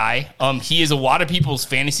officially the guy. He is a lot of people's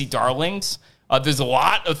fantasy darlings. There's a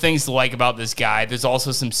lot of things to like about this guy. There's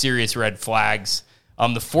also some serious red flags. The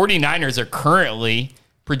 49ers are currently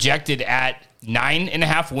projected at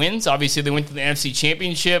 9.5 wins. Obviously, they went to the NFC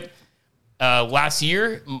Championship last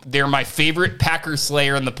year. They're my favorite Packers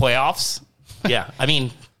slayer in the playoffs. Yeah, I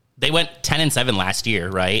mean, they went 10-7 last year,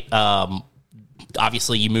 right?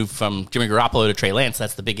 Obviously, you move from Jimmy Garoppolo to Trey Lance.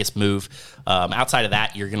 That's the biggest move. Outside of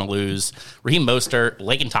that, you're going to lose Raheem Mostert,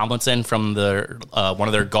 Laken Tomlinson from one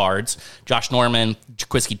of their guards, Josh Norman,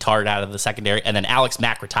 Jaquiski Tartt out of the secondary, and then Alex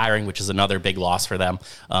Mack retiring, which is another big loss for them.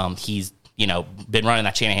 He's been running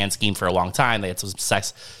that Shanahan scheme for a long time. They had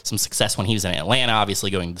some success when he was in Atlanta,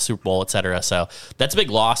 obviously going to the Super Bowl, et cetera. So that's a big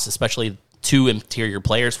loss, especially 2 interior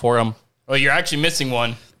players for him. Well, you're actually missing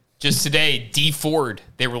one. Just today, D Ford.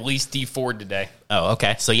 They released D Ford today. Oh,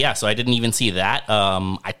 okay. So I didn't even see that.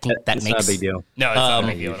 I think that makes not a big deal. No, it's not a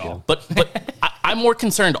big deal at all. But I'm more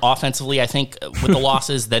concerned offensively, I think, with the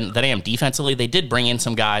losses than I am defensively. They did bring in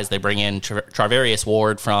some guys. They bring in Charvarius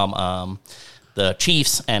Ward from the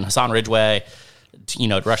Chiefs and Hassan Ridgeway,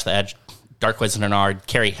 to rush the edge. Darqueze Dennard,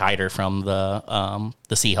 Kerry Hyder from the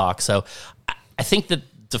Seahawks. So I think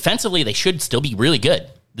that defensively they should still be really good.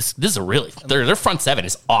 This is a really their front seven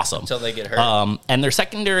is awesome until they get hurt. And their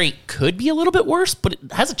secondary could be a little bit worse, but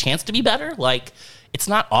it has a chance to be better. Like, it's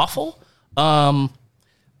not awful. And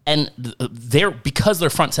because their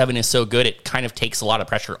front seven is so good, it kind of takes a lot of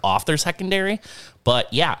pressure off their secondary.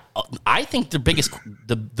 But yeah, I think the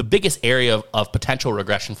biggest area of potential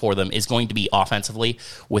regression for them is going to be offensively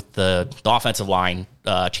with the offensive line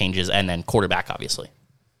changes and then quarterback, obviously.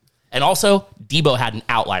 And also, Debo had an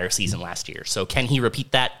outlier season last year. So can he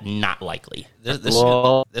repeat that? Not likely. This is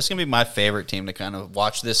going to be my favorite team to kind of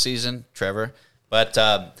watch this season, Trevor. But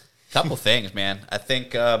a couple things, man. I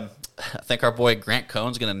think our boy Grant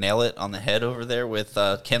Cohn's going to nail it on the head over there with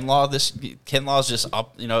Kinlaw. Kinlaw's just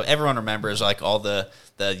up. Everyone remembers like all the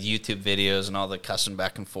YouTube videos and all the cussing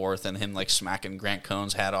back and forth and him like smacking Grant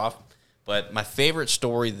Cohn's hat off. But my favorite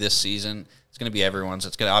story this season, it's going to be everyone's.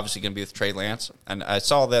 It's obviously going to be with Trey Lance. And I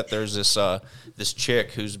saw that there's this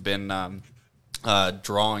chick who's been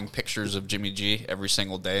drawing pictures of Jimmy G every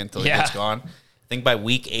single day until he gets gone. I think by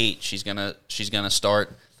week 8 she's gonna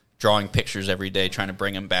start drawing pictures every day, trying to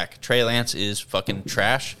bring him back. Trey Lance is fucking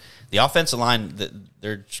trash. The offensive line,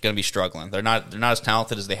 they're just going to be struggling. They're not as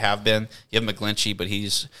talented as they have been. You have McGlinchey, but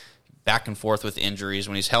he's back and forth with injuries.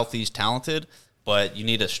 When he's healthy, he's talented. But you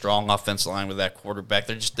need a strong offensive line with that quarterback.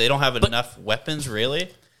 They don't have enough weapons, really.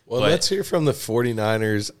 Well, let's hear from the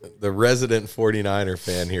 49ers, the resident 49er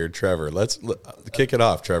fan here, Trevor. Let's kick it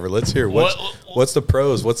off, Trevor. Let's hear what's the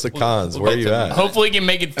pros, what's the cons, where are you at? Hopefully he can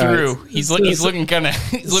make it through. Right. He's looking kind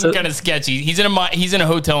of sketchy. He's in a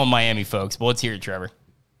hotel in Miami, folks. But let's hear it, Trevor.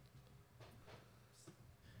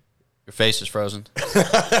 Your face is frozen.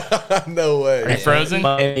 No way. Are you frozen?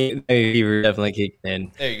 My fever definitely kicked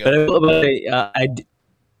in. There you go.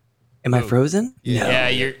 Am I frozen? Yeah. No. Yeah,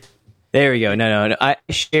 you're. There we go. No. I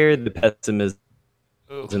share the pessimism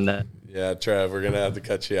in that. Yeah, Trev, we're gonna have to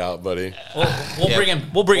cut you out, buddy. We'll bring him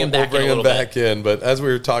back. We'll bring him back in. But as we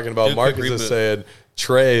were talking about, Marcus is saying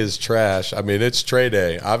Trey is trash. I mean, it's Trey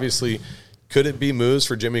Day. Obviously, could it be moves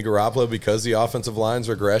for Jimmy Garoppolo because the offensive line's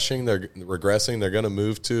regressing? They're regressing. They're going to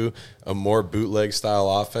move to a more bootleg style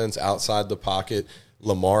offense, outside the pocket,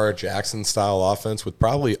 Lamar Jackson style offense with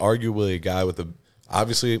probably arguably a guy with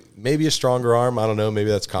obviously maybe a stronger arm. I don't know. Maybe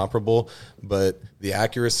that's comparable. But the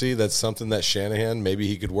accuracy, that's something that Shanahan, maybe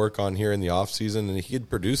he could work on here in the offseason, and he could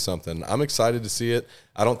produce something. I'm excited to see it.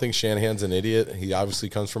 I don't think Shanahan's an idiot. He obviously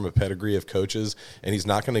comes from a pedigree of coaches, and he's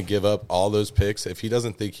not going to give up all those picks if he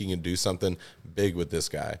doesn't think he can do something big with this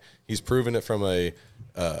guy. He's proven it from a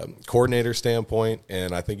coordinator standpoint,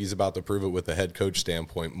 and I think he's about to prove it with a head coach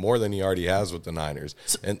standpoint more than he already has with the Niners.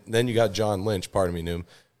 And then you got John Lynch, pardon me, Noom,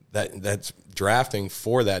 that's drafting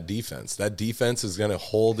for that defense. That defense is going to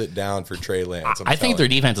hold it down for Trey Lance. I think their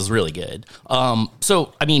defense is really good.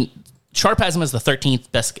 So, I mean, Sharp has them as the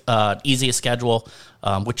 13th best, easiest schedule,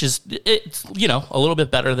 which is, it's, a little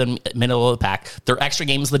bit better than middle of the pack. Their extra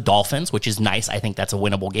game is the Dolphins, which is nice. I think that's a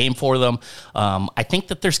winnable game for them. I think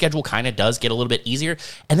that their schedule kind of does get a little bit easier.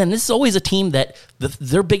 And then this is always a team that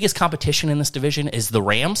their biggest competition in this division is the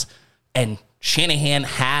Rams. And Shanahan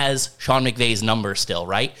has Sean McVay's number still,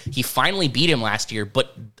 right? He finally beat him last year,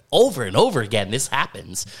 but over and over again, this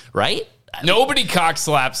happens, right? Nobody cock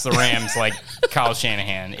slaps the Rams like Kyle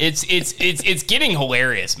Shanahan. It's getting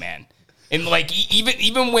hilarious, man. And like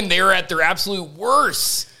even when they're at their absolute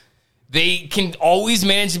worst, they can always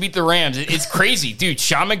manage to beat the Rams. It's crazy, dude.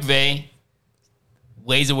 Sean McVay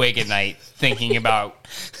lays awake at night thinking about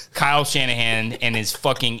Kyle Shanahan and his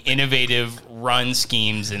fucking innovative run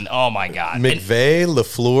schemes, and oh my god, McVay,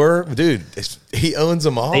 LaFleur, dude, he owns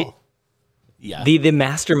them all. Yeah. The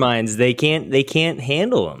masterminds, they can't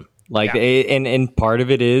handle them. Like and part of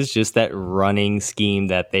it is just that running scheme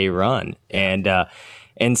that they run. And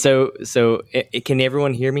so can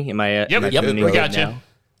everyone hear me? Am I Yep, am I coming in we good got you. now?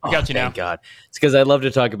 We got you now. Thank God. It's because I love to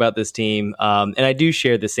talk about this team, and I do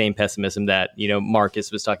share the same pessimism that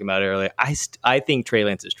Marcus was talking about earlier. I think Trey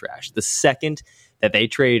Lance is trash. The second that they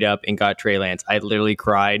traded up and got Trey Lance, I literally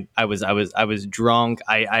cried. I was drunk.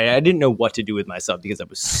 I didn't know what to do with myself because I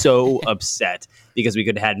was so upset because we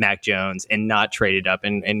could have had Mac Jones and not traded up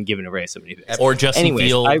and given away so many picks. Or Justin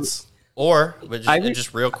Fields.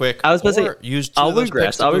 Just real quick. I was supposed to say I'll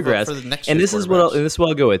regress. For the next And this is what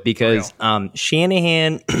I'll go with because Real.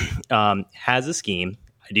 Shanahan has a scheme.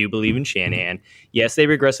 I do believe in Shanahan. Yes, they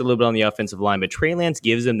regress a little bit on the offensive line, but Trey Lance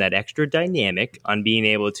gives them that extra dynamic on being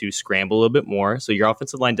able to scramble a little bit more. So your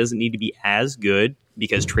offensive line doesn't need to be as good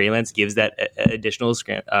because Trey Lance gives that additional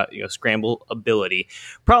scramble ability.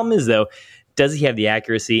 Problem is, though, does he have the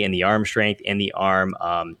accuracy and the arm strength and the arm,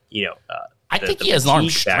 I think he has an arm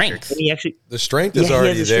factor? strength. The strength is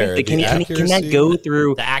already there. Can that go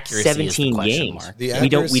through The accuracy is the 17 question games? mark. The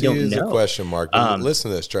accuracy we don't is know. a question mark. But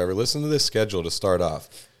listen to this, Trevor. Listen to this schedule to start off.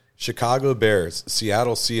 Chicago Bears,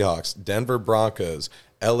 Seattle Seahawks, Denver Broncos,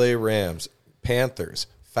 LA Rams, Panthers,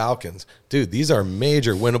 Falcons. Dude, these are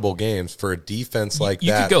major winnable games for a defense like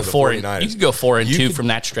You that. could go for the 4 49ers. and you could go 4 and You 2 could- from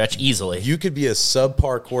that stretch easily. You could be a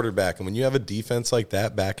subpar quarterback, and when you have a defense like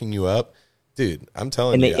that backing you up, dude, I'm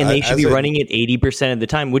telling you. And they should be running it 80% of the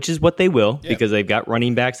time, which is what they will because they've got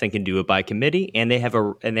running backs that can do it by committee, and they have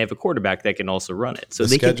a quarterback that can also run it. So the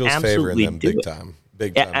they can schedule's absolutely favoring them do big it. time.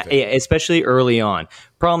 Big time. Yeah, especially early on.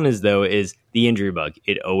 Problem is, though, is the injury bug.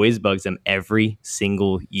 It always bugs them every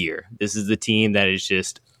single year. This is the team that is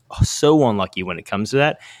just so unlucky when it comes to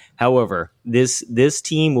that. However, this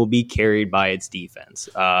team will be carried by its defense.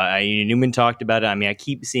 Newman talked about it. I mean, I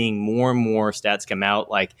keep seeing more and more stats come out.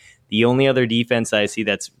 Like the only other defense I see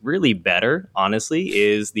that's really better, honestly,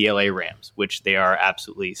 is the LA Rams, which they are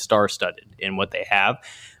absolutely star-studded in what they have.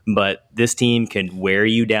 But this team can wear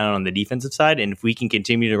you down on the defensive side. And if we can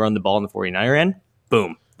continue to run the ball in the 49er end,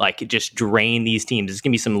 boom, like just drain these teams. It's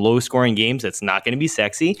going to be some low-scoring games. That's not going to be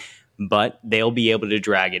sexy, but they'll be able to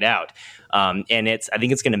drag it out. And I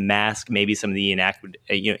think it's going to mask maybe some of the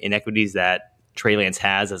inequities that Trey Lance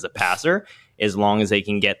has as a passer, as long as they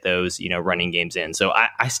can get those running games in. So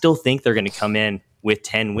I still think they're going to come in with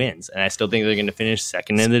 10 wins, and I still think they're going to finish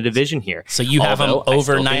second in the division here. So you have them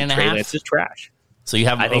over 9.5? Trey Lance is trash. So you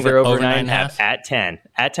have them I think they're over 9.5 at 10.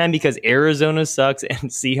 At 10 because Arizona sucks and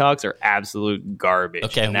Seahawks are absolute garbage.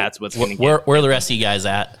 Okay, and that's what's where going to get. are the rest of you guys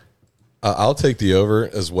at? I'll take the over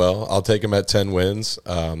as well. I'll take them at 10 wins.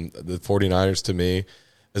 The 49ers, to me,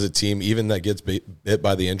 as a team, even that gets bit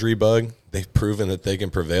by the injury bug, they've proven that they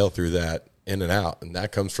can prevail through that in and out. And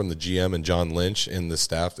that comes from the GM and John Lynch and the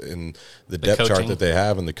staff and the depth coaching chart that they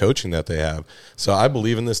have and the coaching that they have. So I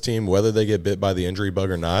believe in this team, whether they get bit by the injury bug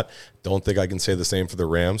or not. Don't think I can say the same for the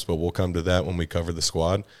Rams, but we'll come to that when we cover the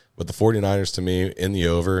squad. But the 49ers, to me, in the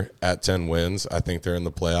over at 10 wins, I think they're in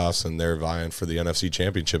the playoffs and they're vying for the NFC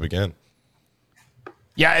Championship again.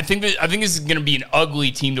 Yeah, I think this is going to be an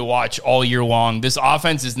ugly team to watch all year long. This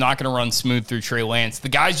offense is not going to run smooth through Trey Lance. The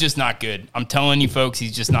guy's just not good. I'm telling you, folks,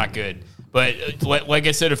 he's just not good. But like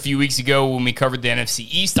I said a few weeks ago when we covered the NFC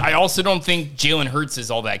East, I also don't think Jalen Hurts is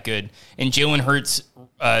all that good. And Jalen Hurts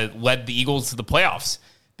led the Eagles to the playoffs.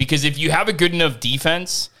 Because if you have a good enough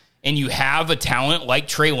defense and you have a talent like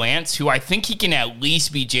Trey Lance, who I think he can at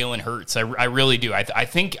least be Jalen Hurts, I really do. I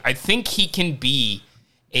think he can be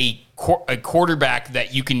a quarterback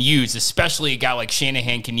that you can use, especially a guy like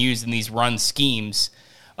Shanahan can use in these run schemes.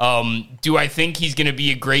 Do I think he's going to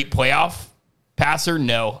be a great playoff passer?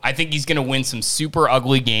 No. I think he's going to win some super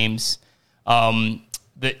ugly games. In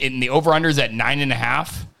the over-unders at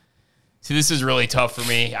 9.5. See, this is really tough for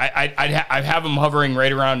me. I'd have him hovering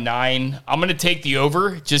right around 9. I'm going to take the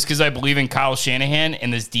over just because I believe in Kyle Shanahan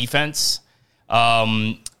and this defense.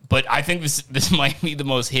 But I think this might be the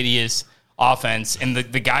most hideous offense. And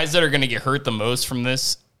the guys that are going to get hurt the most from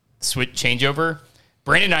this switch changeover,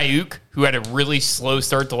 Brandon Ayuk, who had a really slow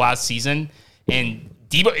start to last season, and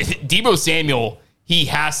Deebo Samuel, he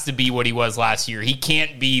has to be what he was last year. He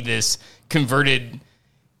can't be this converted.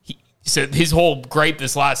 So his whole gripe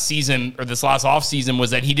this last season or this last offseason was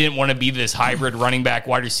that he didn't want to be this hybrid running back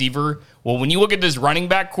wide receiver. Well, when you look at this running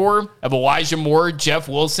back core of Elijah Moore, Jeff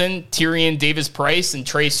Wilson, Tyrion Davis-Price, and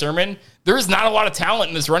Trey Sermon, there's not a lot of talent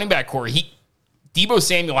in this running back core. Deebo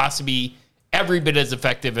Samuel has to be every bit as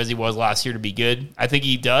effective as he was last year to be good. I think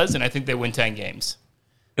he does, and I think they win 10 games.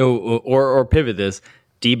 Or pivot this.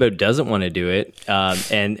 Debo doesn't want to do it,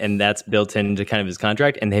 and that's built into kind of his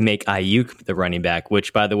contract, and they make Ayuk the running back,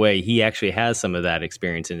 which, by the way, he actually has some of that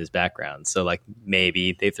experience in his background. So, like,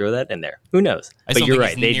 maybe they throw that in there. Who knows? But you're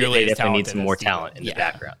right. They definitely need some more talent in the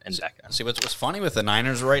background. See, what's funny with the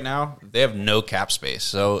Niners right now, they have no cap space.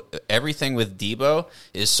 So everything with Debo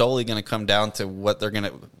is solely going to come down to what they're going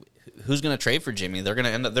to – who's going to trade for Jimmy?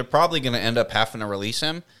 They're probably going to end up having to release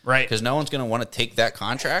him, right? Because no one's going to want to take that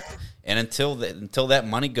contract. And until that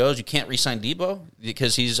money goes, you can't re-sign Debo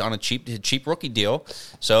because he's on a cheap rookie deal.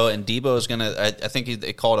 So, and Debo is going to, I think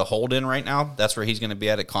they call it a hold-in right now. That's where he's going to be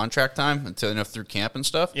at contract time until through camp and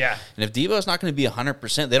stuff. Yeah. And if Debo is not going to be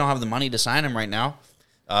 100%, they don't have the money to sign him right now.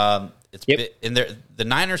 And the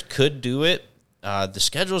Niners could do it. The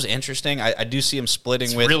schedule is interesting. I do see them splitting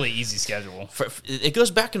it's with really easy schedule. It goes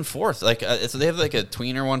back and forth. Like they have like a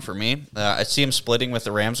tweener one for me. I see them splitting with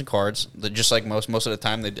the Rams and Cards. Just like most of the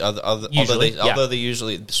time, although they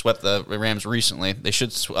usually swept the Rams recently, they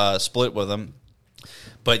should split with them.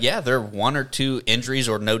 But yeah, they're 1 or 2 injuries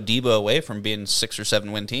or no Debo away from being 6 or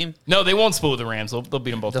 7 win team. No, they won't split with the Rams. They'll beat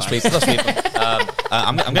them both times. They'll sweep them.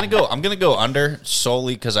 I'm gonna go under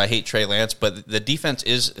solely because I hate Trey Lance, but the defense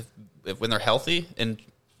is. When they're healthy, and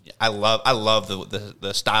I love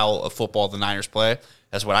the style of football the Niners play.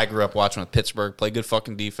 That's what I grew up watching with Pittsburgh. Play good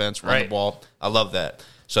fucking defense, run the ball. I love that.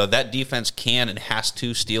 So that defense can and has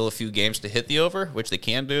to steal a few games to hit the over, which they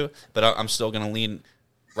can do. But I'm still going to lean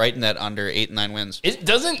right in that under 8 and 9 wins.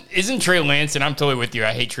 Isn't Trey Lance? And I'm totally with you.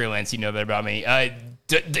 I hate Trey Lance. You know that about me.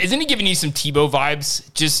 Isn't he giving you some Tebow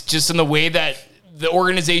vibes? Just in the way that the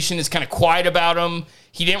organization is kind of quiet about him.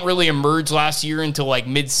 He didn't really emerge last year until like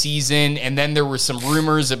mid-season, and then there were some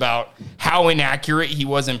rumors about how inaccurate he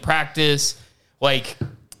was in practice. Like,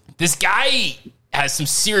 this guy has some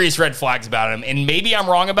serious red flags about him, and maybe I'm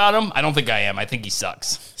wrong about him. I don't think I am. I think he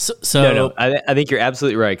sucks. No, I think you're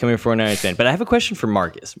absolutely right, coming from a 49ers fan. But I have a question for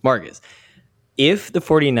Marcus. Marcus, if the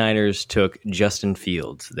 49ers took Justin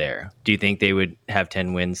Fields there, do you think they would have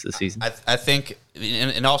 10 wins this season? I think,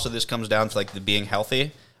 and also this comes down to like the being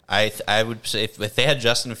healthy. I would say if they had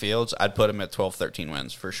Justin Fields, I'd put him at 12, 13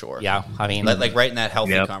 wins for sure. Yeah, I mean, like right in that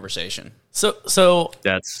healthy conversation. So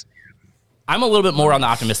that's. I'm a little bit more on the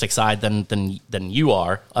optimistic side than you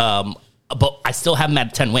are, but I still have him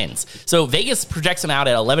at 10 wins. So Vegas projects him out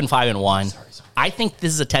at 11-5-1. I think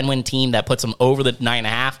this is a 10-win team that puts them over the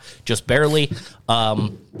 9.5, just barely.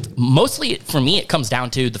 Mostly for me, it comes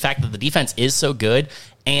down to the fact that the defense is so good,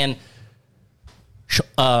 and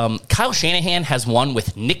Kyle Shanahan has won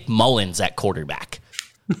with Nick Mullins at quarterback.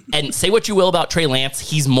 And say what you will about Trey Lance,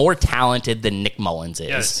 he's more talented than Nick Mullins is.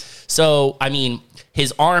 Yes. So, I mean,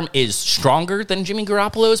 his arm is stronger than Jimmy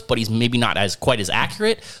Garoppolo's, but he's maybe not quite as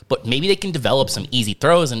accurate. But maybe they can develop some easy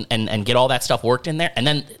throws and get all that stuff worked in there. And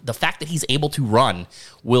then the fact that he's able to run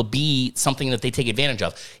will be something that they take advantage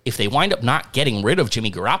of. If they wind up not getting rid of Jimmy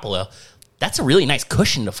Garoppolo, that's a really nice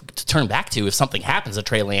cushion to turn back to if something happens to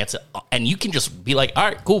Trey Lance. And you can just be like, all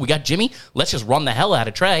right, cool, we got Jimmy. Let's just run the hell out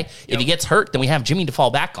of Trey. Yep. If he gets hurt, then we have Jimmy to fall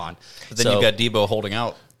back on. But then you've got Debo holding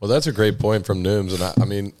out. Well, that's a great point from Nooms. And I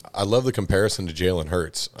mean, I love the comparison to Jalen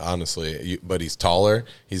Hurts, honestly. But he's taller.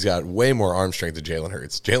 He's got way more arm strength than Jalen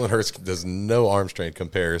Hurts. Jalen Hurts does no arm strength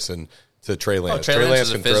comparison to Trey Lance. Trey Lance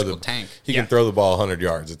is a physical tank. He can throw the ball 100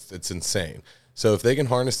 yards. It's insane. So if they can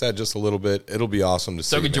harness that just a little bit, it'll be awesome to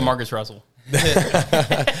see. So could Jamarcus Russell.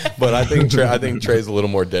 But I think Trey's a little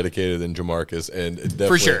more dedicated than Jamarcus, and definitely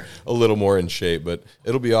for sure a little more in shape. But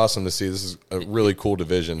it'll be awesome to see. This is a really cool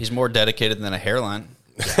division. He's more dedicated than a hairline.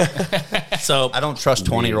 So I don't trust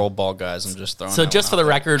 20-year-old bald guys. I'm just throwing. So just for the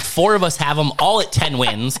record, 4 of us have them all at 10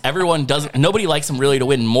 wins. Everyone doesn't. Nobody likes them really to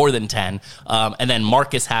win more than 10. And then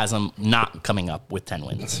Marcus has them not coming up with 10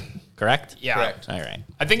 wins. Correct? Yeah. Correct. All right.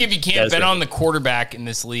 I think if you can't bet on the quarterback in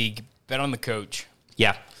this league, bet on the coach.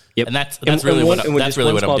 Yeah. Yep. And that's really what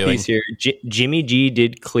I'm doing. Here. Jimmy G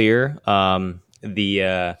did clear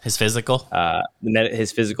his physical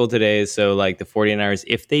his physical today. So like the 49ers,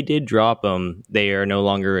 if they did drop him, they are no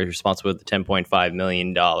longer responsible for the $10.5 million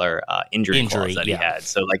injury clause that he had.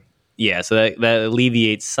 So like, yeah, so that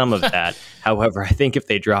alleviates some of that. However, I think if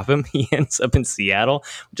they drop him, he ends up in Seattle,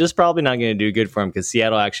 which is probably not going to do good for him because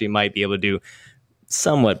Seattle actually might be able to do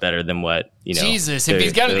somewhat better than what, Jesus, if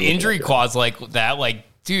he's got an injury clause like that, like,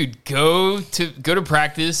 dude, go to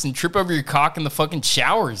practice and trip over your cock in the fucking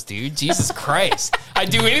showers, dude. Jesus Christ. I'd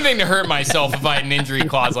do anything to hurt myself if I had an injury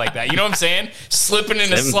clause like that. You know what I'm saying? Slipping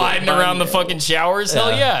and sliding around the fucking showers.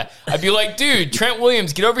 Hell yeah. I'd be like, dude, Trent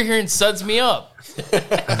Williams, get over here and suds me up.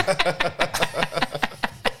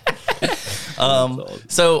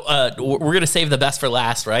 So we're going to save the best for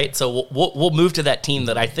last, right? So we'll move to that team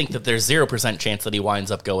that I think that there's 0% chance that he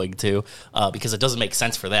winds up going to because it doesn't make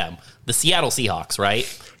sense for them. The Seattle Seahawks, right?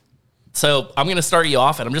 So I'm going to start you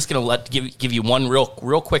off, and I'm just going to give you one real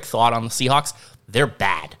quick thought on the Seahawks. They're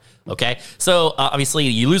bad. Okay, so obviously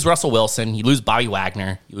you lose Russell Wilson, you lose Bobby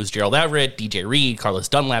Wagner, you lose Gerald Everett, DJ Reed, Carlos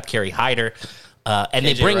Dunlap, Kerry Hyder, and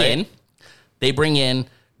they bring in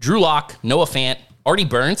Drew Lock, Noah Fant, Artie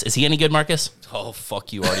Burns. Is he any good, Marcus? Oh,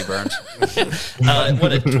 fuck you, Artie Burns.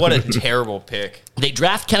 What a terrible pick. They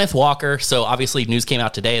draft Kenneth Walker, so obviously news came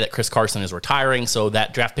out today that Chris Carson is retiring, so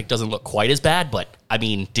that draft pick doesn't look quite as bad, but, I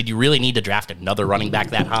mean, did you really need to draft another running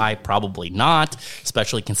back that high? Probably not,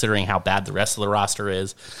 especially considering how bad the rest of the roster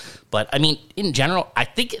is. But, I mean, in general, I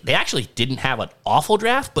think they actually didn't have an awful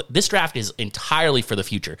draft, but this draft is entirely for the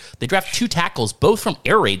future. They draft 2 tackles, both from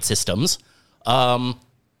air raid systems,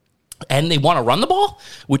 and they want to run the ball,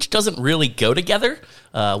 which doesn't really go together.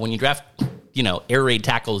 When you draft, air raid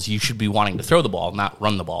tackles, you should be wanting to throw the ball, not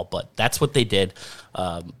run the ball. But that's what they did.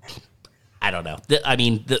 I don't know.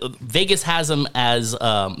 Vegas has them as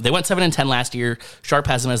they went 7-10 last year. Sharp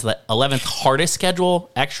has them as the 11th hardest schedule.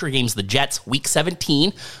 Extra games, the Jets, Week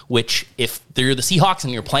 17. Which, if they're the Seahawks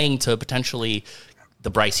and you're playing to potentially the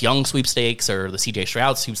Bryce Young sweepstakes or the CJ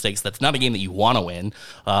Stroud sweepstakes, that's not a game that you want to win.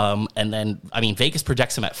 And then, Vegas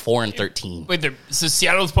projects them at 4-13. Wait, so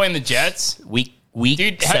Seattle's playing the Jets? Week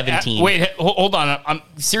 17. Wait, hold on.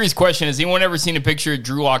 Serious question. Has anyone ever seen a picture of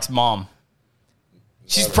Drew Lock's mom?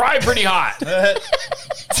 She's probably pretty hot. He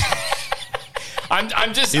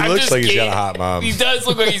looks like he's got a hot mom. He does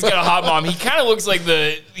look like he's got a hot mom. He kind of looks like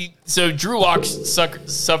so Drew Lock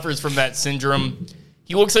suffers from that syndrome.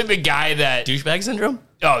 He looks like the guy that... Douchebag syndrome?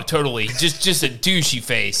 Oh, totally. Just a douchey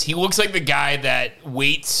face. He looks like the guy that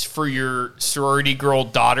waits for your sorority girl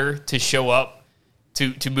daughter to show up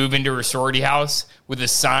to move into her sorority house with a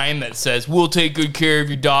sign that says, "We'll take good care of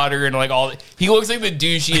your daughter," and he looks like the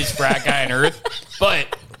douchiest frat guy on earth.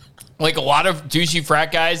 But like a lot of douchey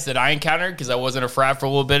frat guys that I encountered, because I wasn't a frat for a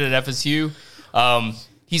little bit at FSU,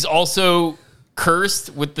 he's also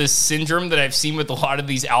cursed with this syndrome that I've seen with a lot of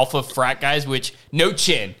these alpha frat guys, which no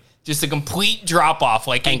chin. Just a complete drop-off.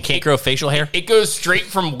 And can't grow facial hair? It goes straight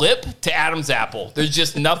from lip to Adam's apple. There's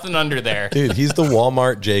just nothing under there. Dude, he's the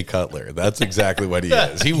Walmart Jay Cutler. That's exactly what he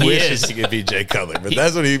is. He wishes he could be Jay Cutler, but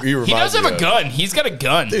that's what he reminds me of. He does have a gun. He's got a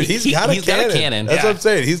gun. Dude, he's got a cannon. That's what I'm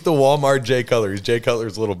saying. He's the Walmart Jay Cutler. He's Jay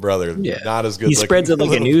Cutler's little brother. Yeah. Not as good He spreads it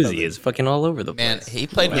like a Uzi. It's fucking all over the place. Man, he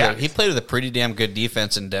played with a pretty damn good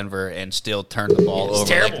defense in Denver and still turned the ball over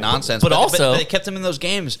terrible. like nonsense. But also... they kept him in those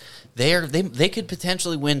games. They could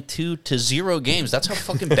potentially win 2-0 games. That's how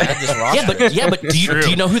fucking bad this roster is. But do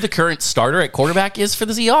you know who the current starter at quarterback is for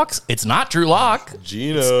the Seahawks? It's not Drew Lock.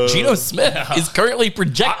 Geno Smith is currently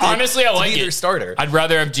projected. Honestly, I like to be their starter. I'd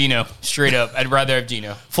rather have Geno. Straight up, I'd rather have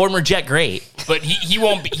Geno. Former Jet great, but he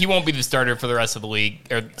won't be the starter for the rest of the league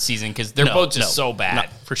or season because they're both just so bad. No,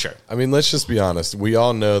 for sure. I mean, let's just be honest. We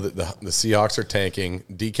all know that the Seahawks are tanking.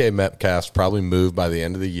 DK Metcalf's probably moved by the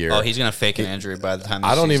end of the year. Oh, he's going to fake an injury by the time.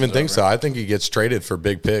 I don't even think so. I think he gets traded for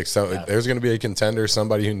big picks. So there's going to be a contender,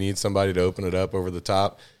 somebody who needs somebody to open it up over the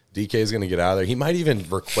top. DK is going to get out of there. He might even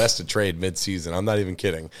request a trade mid-season. I'm not even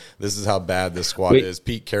kidding. This is how bad this squad is.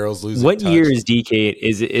 Pete Carroll's losing. What year is DK?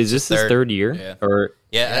 Is this his third year? Yeah. Or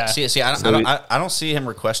See, I don't see him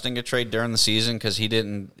requesting a trade during the season because he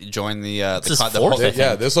didn't join the whole thing.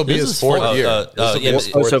 Yeah, this will be his fourth year. So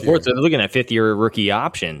they're looking at fifth-year rookie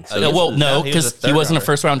option. So no, because he wasn't a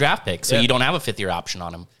first-round draft pick, so you don't have a fifth-year option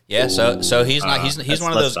on him. Yeah, so he's not. He's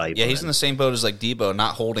one of those. Yeah, he's in the same boat as like Debo,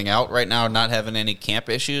 not holding out right now, not having any camp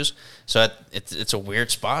issues. So it's a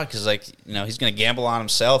weird spot because he's going to gamble on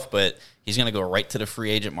himself, but he's going to go right to the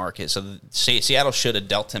free agent market. So Seattle should have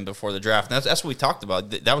dealt him before the draft. And that's what we talked about.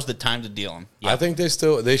 That was the time to deal him. Yeah. I think they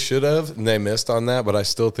should have, and they missed on that. But I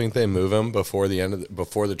still think they move him before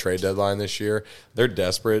the trade deadline this year. They're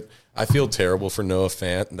desperate. I feel terrible for Noah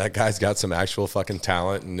Fant. That guy's got some actual fucking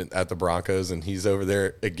talent at the Broncos, and he's over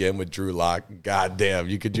there again with Drew Lock. God damn,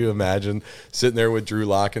 could you imagine sitting there with Drew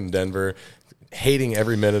Lock in Denver, hating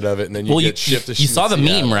every minute of it, and then you get shipped to You saw the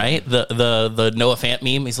meme, right? The Noah Fant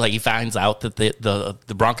meme. He's like, he finds out that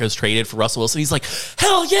the Broncos traded for Russell Wilson. He's like,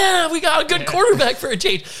 hell yeah, we got a good quarterback for a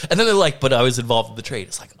change. And then they're like, but I was involved in the trade.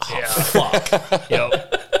 It's like, fuck.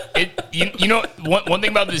 One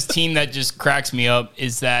thing about this team that just cracks me up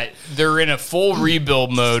is that they're in a full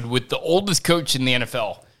rebuild mode with the oldest coach in the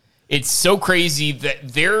NFL. It's so crazy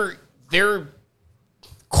that they're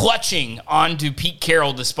clutching onto Pete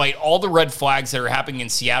Carroll despite all the red flags that are happening in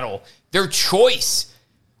Seattle. Their choice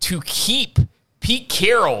to keep Pete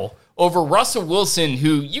Carroll over Russell Wilson,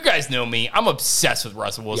 who you guys know me. I'm obsessed with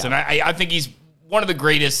Russell Wilson. Yeah. I think he's one of the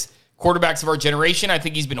greatest quarterbacks of our generation. I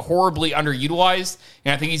think he's been horribly underutilized,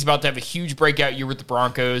 and I think he's about to have a huge breakout year with the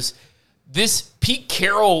Broncos. This Pete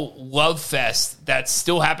Carroll love fest that's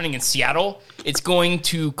still happening in Seattle, it's going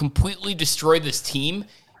to completely destroy this team.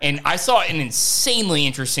 And I saw an insanely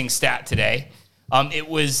interesting stat today. It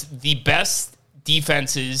was the best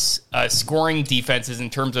defenses, scoring defenses in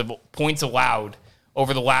terms of points allowed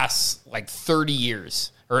over the last 30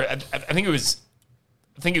 years. Or I think it was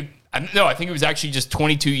actually just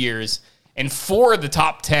 22 years. And 4 of the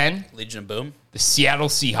top 10, Legion of Boom, the Seattle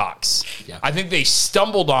Seahawks. Yeah. I think they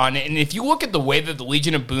stumbled on, and if you look at the way that the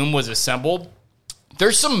Legion of Boom was assembled,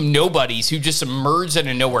 there's some nobodies who just emerged out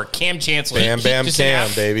of nowhere. Cam Chancellor.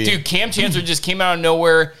 Baby. Dude, Cam Chancellor just came out of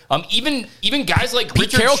nowhere. Even guys like Pete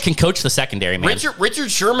Carroll can coach the secondary, man. Richard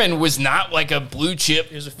Sherman was not like a blue chip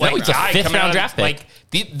he's a guy fifth coming round out draft pick.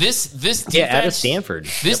 This defense, out of Stanford.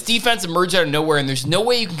 This defense emerged out of nowhere, and there's no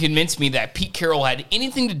way you can convince me that Pete Carroll had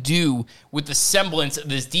anything to do with the semblance of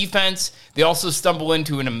this defense. They also stumble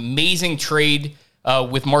into an amazing trade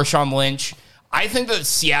with Marshawn Lynch. I think that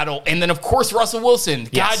Seattle, and then of course Russell Wilson.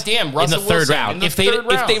 Yes. Goddamn, Russell in the third Wilson round. in the third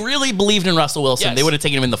round. If they really believed in Russell Wilson, Yes. they would have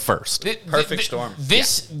taken him in the first. Perfect storm.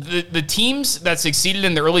 The teams that succeeded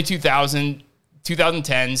in the early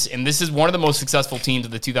 2010s, and this is one of the most successful teams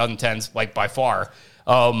of the 2010s, by far.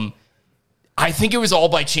 I think it was all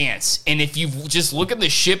by chance. And if you just look at the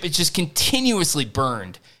ship, it's just continuously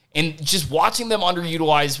burned. And just watching them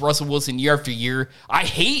underutilize Russell Wilson year after year, I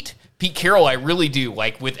hate Pete Carroll. I really do,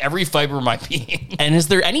 with every fiber of my being. And is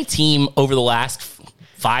there any team over the last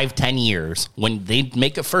 5-10 years when they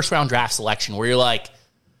make a first round draft selection where you're like,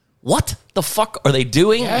 what the fuck are they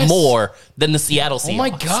doing more than the Seattle Seahawks? Oh my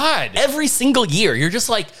God. Every single year, you're just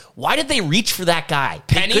like, why did they reach for that guy?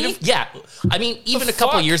 Penny? Yeah. I mean, even a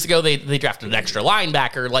couple of years ago, they drafted an extra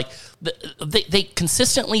linebacker. They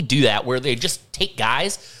consistently do that where they just take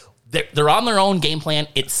guys, they're on their own game plan.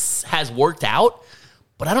 It has worked out.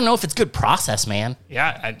 But I don't know if it's good process, man.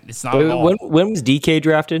 Yeah, it's not at all. When was DK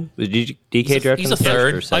drafted? Was DK drafted? He's a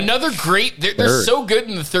third. Another great. They're so good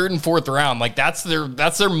in the third and fourth round. That's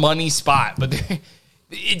their money spot. But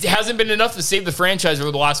it hasn't been enough to save the franchise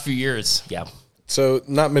over the last few years. Yeah. So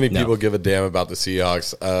not many people give a damn about the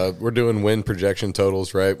Seahawks. We're doing win projection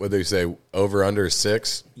totals, right? What do they say? Over, under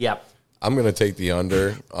 6? Yep. I'm going to take the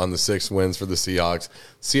under on the 6 wins for the Seahawks.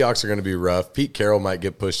 Seahawks are going to be rough. Pete Carroll might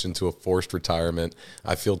get pushed into a forced retirement.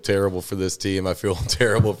 I feel terrible for this team. I feel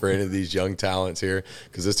terrible for any of these young talents here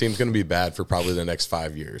because this team's going to be bad for probably the next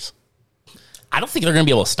 5 years. I don't think they're going to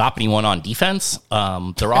be able to stop anyone on defense.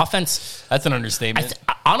 Their offense, That's an understatement.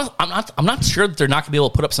 I'm not sure that they're not going to be able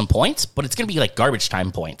to put up some points, but it's going to be garbage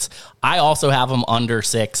time points. I also have them under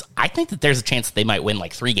 6. I think that there's a chance that they might win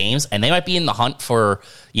 3 games, and they might be in the hunt for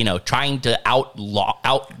trying to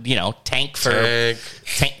tank for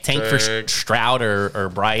Stroud or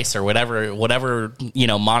Bryce or whatever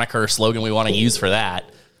moniker or slogan we want to use for that.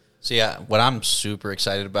 So yeah, what I'm super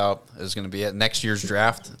excited about is going to be at next year's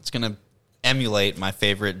draft. It's going to emulate my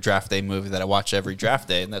favorite draft day movie that I watch every draft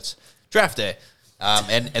day, and that's Draft Day.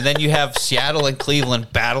 And then you have Seattle and Cleveland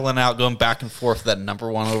battling out, going back and forth for that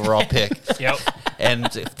number 1 overall pick. Yep.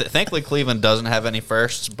 And thankfully Cleveland doesn't have any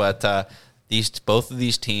firsts, but both of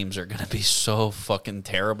these teams are going to be so fucking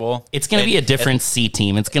terrible. It's going to be a different C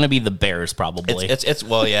team. It's going to be the Bears probably.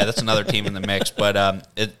 Well, yeah, that's another team in the mix, but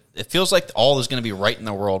it feels like all is going to be right in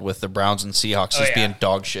the world with the Browns and Seahawks just being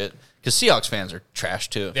dog shit. Because Seahawks fans are trash,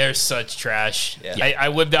 too. They're such trash. Yeah. I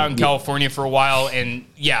lived out in California for a while, and,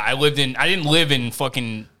 I didn't live in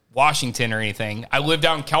fucking Washington or anything. I lived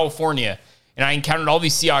out in California, and I encountered all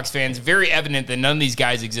these Seahawks fans. Very evident that none of these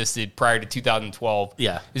guys existed prior to 2012.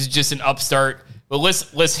 Yeah. This is just an upstart. But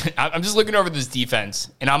listen, I'm just looking over this defense,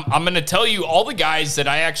 and I'm going to tell you all the guys that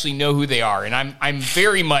I actually know who they are, and I'm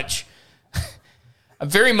very much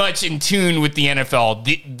in tune with the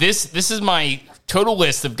NFL. This is my total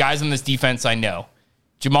list of guys on this defense I know.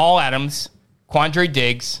 Jamal Adams, Quandre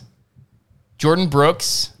Diggs, Jordan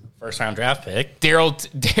Brooks, First round draft pick.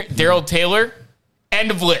 Daryl Taylor,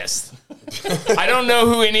 end of list. I don't know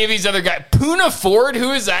who any of these other guys. Puna Ford,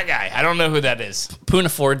 who is that guy? I don't know who that is. Puna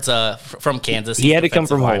Ford's from Kansas. He had to come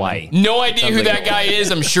from Hawaii. No idea who that guy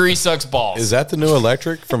is. I'm sure he sucks balls. Is that the new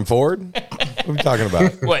electric from Ford? What are we talking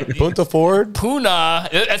about? What? Punta Ford? Puna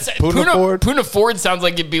Ford? Puna Ford sounds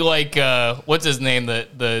like it'd be like what's his name?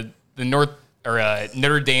 The Notre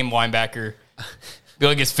Dame linebacker. Be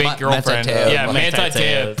like his fake girlfriend. Manti Te'o. Yeah, Manti Manti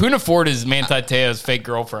Te'o. Te'o. Puna Ford is Manti Te'o's fake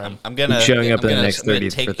girlfriend. I'm gonna Showing up I'm in the gonna- next I'm gonna 30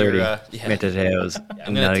 take for 30 your, Mateos.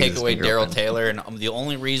 I'm going to take away Daryl Taylor, and the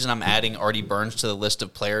only reason I'm adding Artie Burns to the list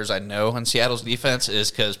of players I know on Seattle's defense is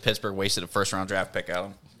because Pittsburgh wasted a first-round draft pick on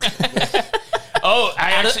him. Oh,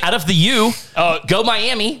 Out of the U, go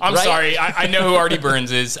Miami. I'm right? sorry. I know who Artie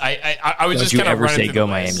Burns is. I was Don't just you kind of ever running say through go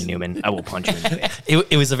the list. Miami, Newman. I will punch you in the face.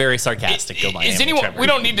 It was a very sarcastic go Miami. Is anyone? Trevor. We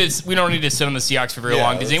don't need to. We don't need to sit on the Seahawks for very Yeah,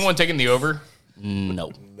 long. Is let's- anyone taking the over?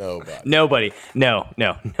 No. Nobody. No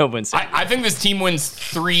one's saying I think this team wins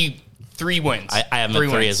three wins. I have them at 3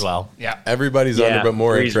 wins. as well. Yeah. Everybody's Yeah, under, but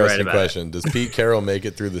more Bree's right interesting about it. question: does Pete Carroll make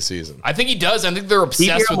it through the season? I think he does. I think they're Pete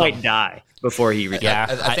obsessed Carroll with might him. die before he retires.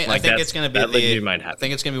 Yeah. I think that's- it's going to that be legit the. might I happen.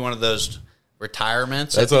 think it's going to be one of those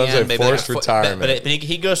retirements. That's at what the I'm end. saying, Maybe forced retirement. But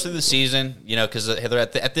he goes through the season, because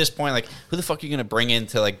at this point, like, who the fuck are you going to bring in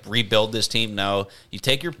to like rebuild this team? No, you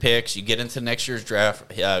take your picks, you get into next year's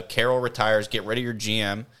draft. Carroll retires, get rid of your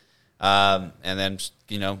GM, and then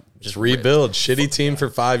just Rebuild. Shitty team for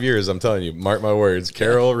 5 years. I'm telling you. Mark my words.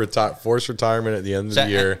 Carroll forced retirement at the end of the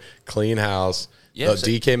year. Clean house. Yeah,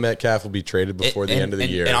 DK Metcalf will be traded before the end of the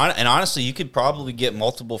year. And honestly, you could probably get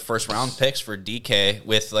multiple first round picks for DK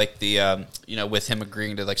with like the with him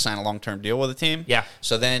agreeing to like sign a long term deal with the team. Yeah.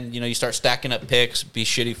 So then you start stacking up picks, be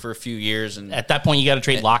shitty for a few years, and At that point, you got to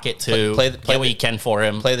trade Lockett to play get what you can for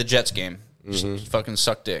him. play the Jets game. Just fucking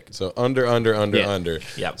suck dick. So under.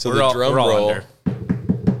 Yeah, So we're the all- drum we're all roll. under.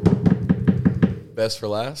 Best for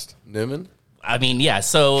last. Newman. I mean, yeah.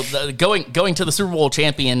 So going to the Super Bowl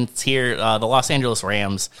champions here, the Los Angeles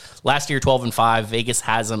Rams. Last year, 12-5. Vegas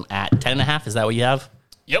has them at 10.5. Is that what you have?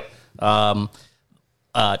 Yep.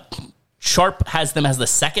 Sharp has them as the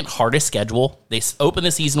second hardest schedule. They open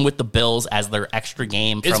the season with the Bills as their extra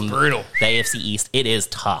game It's from brutal. the AFC East. It is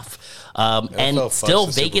tough. And fucks still,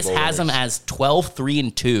 the Super Vegas Bowl has them winners. as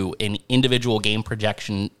 12-3-2 in individual game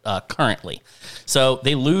projection currently. So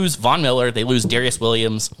they lose Von Miller. They lose Darius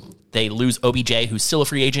Williams. They lose OBJ, who's still a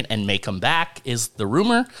free agent and may come back, is the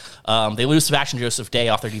rumor. They lose Sebastian Joseph Day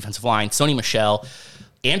off their defensive line. Sony Michel.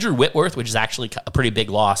 Andrew Whitworth, which is actually a pretty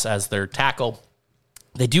big loss as their tackle.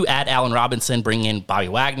 They do add Allen Robinson, bring in Bobby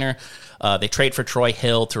Wagner. They trade for Troy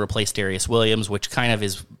Hill to replace Darius Williams, which kind of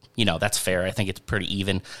is, that's fair. I think it's pretty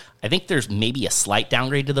even. I think there's maybe a slight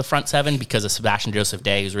downgrade to the front seven because of Sebastian Joseph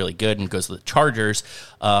Day, who's really good and goes to the Chargers.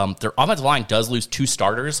 Their offensive line does lose 2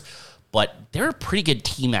 starters, but they're a pretty good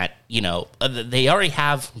team at, they already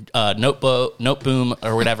have Note Boom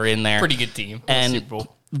or whatever in there. Pretty good team. And Super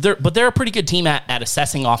Bowl. they're a pretty good team at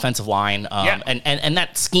assessing offensive line, Yeah. and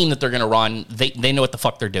that scheme that they're going to run, they know what the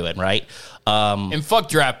fuck they're doing, right? And fuck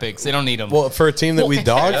draft picks. They don't need them. Well, for a team that we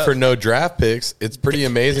dogged for no draft picks, it's pretty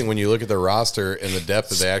amazing when you look at the roster and the depth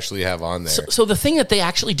that they actually have on there. So the thing that they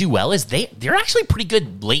actually do well is they're actually pretty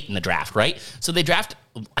good late in the draft, right? So they draft,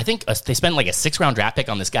 I think they spend like a 6th-round draft pick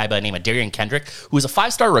on this guy by the name of Darian Kendrick, who was a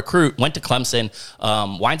 5-star recruit, went to Clemson,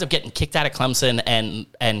 winds up getting kicked out of Clemson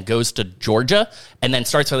and goes to Georgia, and then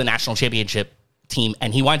starts for the national championship team,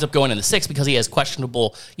 and he winds up going in the 6th because he has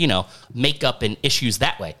questionable, makeup and issues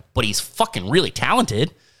that way. But he's fucking really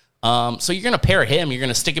talented. So you're going to pair him. You're going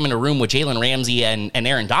to stick him in a room with Jalen Ramsey and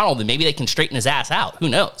Aaron Donald, and maybe they can straighten his ass out. Who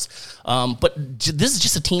knows? But this is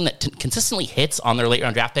just a team that consistently hits on their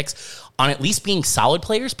late-round draft picks on at least being solid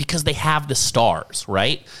players because they have the stars,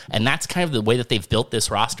 right? And that's kind of the way that they've built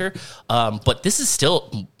this roster. But this is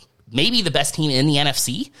still maybe the best team in the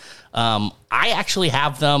NFC. I actually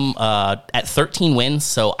have them at 13 wins,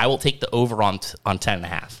 so I will take the over on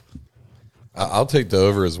 10.5. I'll take the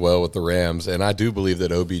over as well with the Rams, and I do believe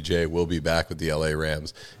that OBJ will be back with the LA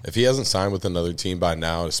Rams. If he hasn't signed with another team by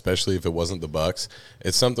now, especially if it wasn't the Bucs,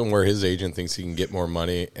 it's something where his agent thinks he can get more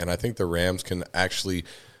money, and I think the Rams can actually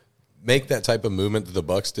make that type of movement that the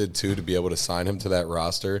Bucs did too to be able to sign him to that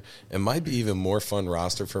roster. It might be even more fun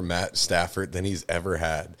roster for Matt Stafford than he's ever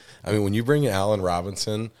had. I mean, when you bring in Allen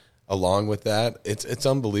Robinson along with that, it's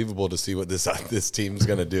unbelievable to see what this team's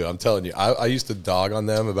going to do. I'm telling you, I used to dog on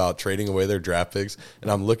them about trading away their draft picks, and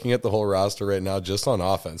I'm looking at the whole roster right now just on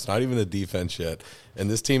offense, not even the defense yet. And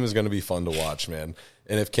this team is going to be fun to watch, man.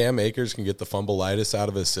 And if Cam Akers can get the fumbleitis out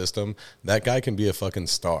of his system, that guy can be a fucking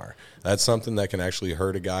star. That's something that can actually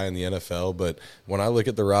hurt a guy in the NFL. But when I look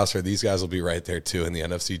at the roster, these guys will be right there too in the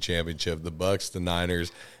NFC Championship. The Bucs, the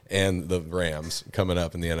Niners, and the Rams coming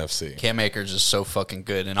up in the NFC. Cam Akers is so fucking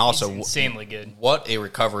good, and also He's insanely good. What a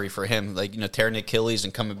recovery for him! Like tearing Achilles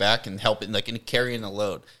and coming back and helping, and carrying the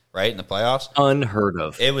load right in the playoffs. Unheard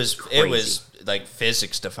of. It was like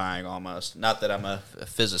physics defying almost. Not that I'm a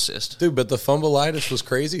physicist, Dude, but the fumbleitis was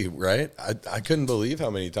crazy, right? I couldn't believe how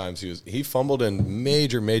many times he fumbled in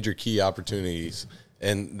major key opportunities.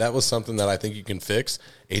 And that was something that I think you can fix.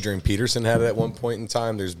 Adrian Peterson had it at one point in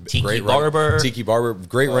time. There's Tiki Barber,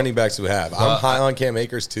 great running backs who have. I'm high on Cam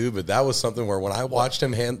Akers too, but that was something where when I watched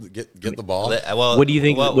him get the ball. What do you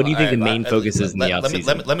think? What do you think the main focus is in the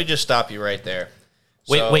offseason? Let me just stop you right there.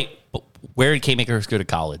 Wait. Where did K-Makers go to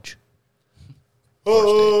college?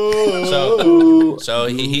 So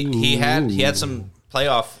he had some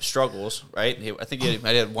playoff struggles, right? I think he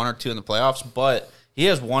had 1 or 2 in the playoffs, but he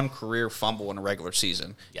has 1 career fumble in a regular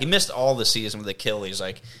season. Yeah. He missed all the season with Achilles.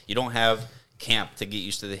 Like, you don't have camp to get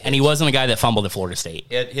used to the hits. And he wasn't a guy that fumbled at Florida State.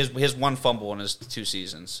 His 1 fumble in his 2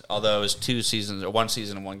 seasons, although it was 2 seasons or 1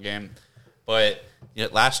 season and 1 game. But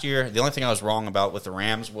last year, the only thing I was wrong about with the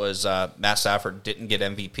Rams was Matt Stafford didn't get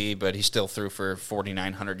MVP, but he still threw for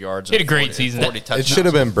 4,900 yards. He had a great season. 40 touchdowns. It should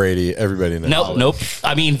have been Brady. Everybody knows. Nope.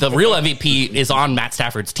 I mean, the real MVP is on Matt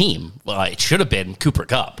Stafford's team. It should have been Cooper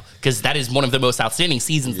Kupp, because that is one of the most outstanding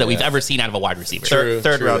seasons that we've ever seen out of a wide receiver.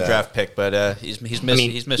 Third round draft pick, but he's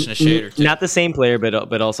missing a shade or 2. Not the same player,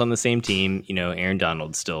 but also on the same team. Aaron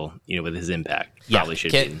Donald still, with his impact, probably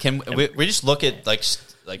should be. Can we just look at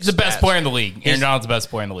he's the best player in the league. Aaron Donald's the best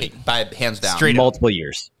player in the league by hands down. Straight multiple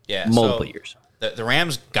years. Yeah, multiple years. The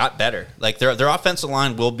Rams got better. Like their offensive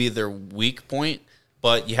line will be their weak point,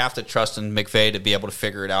 but you have to trust in McVay to be able to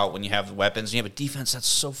figure it out when you have the weapons. And you have a defense that's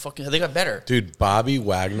so fucking. They got better, dude. Bobby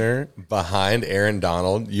Wagner behind Aaron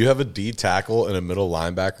Donald. You have a D tackle and a middle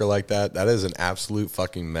linebacker like that. That is an absolute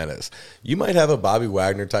fucking menace. You might have a Bobby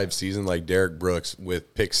Wagner type season like Derek Brooks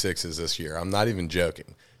with pick 6s this year. I'm not even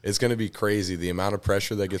joking. It's going to be crazy, the amount of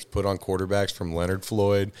pressure that gets put on quarterbacks from Leonard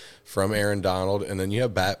Floyd, from Aaron Donald, and then you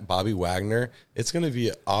have Bobby Wagner. It's going to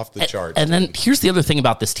be off the charts. And then here's the other thing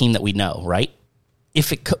about this team that we know, right?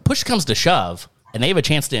 If push comes to shove and they have a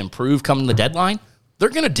chance to improve coming the deadline, they're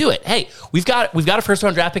going to do it. Hey, we've got a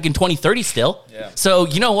first-round draft pick in 2030 still. Yeah. So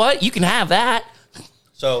you know what? You can have that.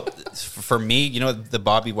 So for me, what the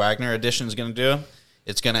Bobby Wagner addition is going to do?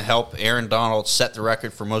 It's going to help Aaron Donald set the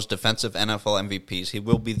record for most defensive NFL MVPs. He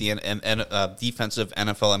will be the defensive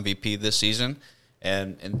NFL MVP this season,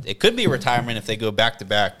 and it could be a retirement if they go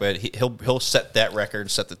back-to-back, but he'll set that record,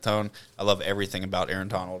 set the tone. I love everything about Aaron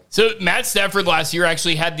Donald. So Matt Stafford last year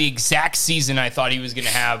actually had the exact season I thought he was going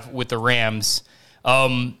to have with the Rams.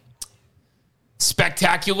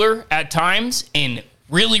 Spectacular at times and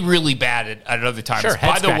really, really bad at other times. Sure,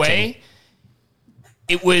 by the way,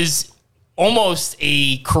 it was almost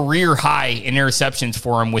a career high in interceptions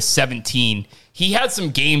for him with 17. He had some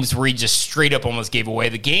games where he just straight up almost gave away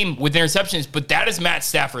the game with interceptions, but that is Matt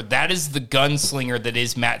Stafford. That is the gunslinger that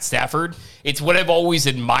is Matt Stafford. It's what I've always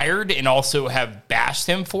admired and also have bashed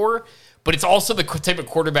him for, but it's also the type of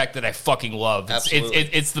quarterback that I fucking love.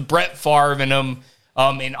 It's the Brett Favre in him.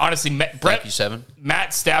 And honestly,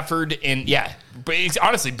 Matt Stafford and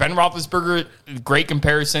honestly, Ben Roethlisberger, great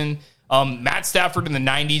comparison. Matt Stafford in the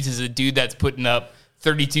 90s is a dude that's putting up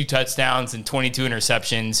 32 touchdowns and 22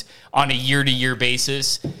 interceptions on a year-to-year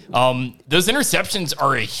basis. Those interceptions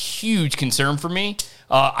are a huge concern for me.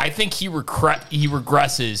 I think he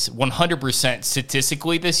regresses 100%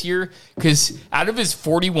 statistically this year because out of his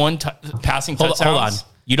 41 passing touchdowns... Hold on.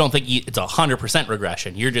 You don't think it's 100%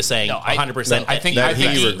 regression. You're just saying 100%. I think he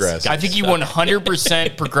regresses. I think he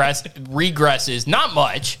 100% regresses. Not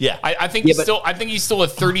much. Yeah. I think he's still a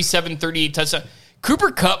 37, 38 touchdown.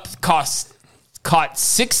 Cooper Kupp caught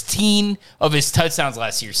 16 of his touchdowns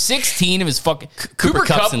last year. 16 of his fucking... Cooper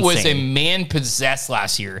Kupp was a man possessed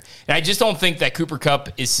last year. And I just don't think that Cooper Kupp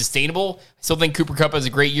is sustainable. I still think Cooper Kupp has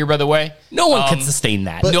a great year, by the way. No one can sustain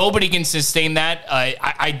that. Nobody can sustain that.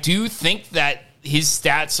 I do think that his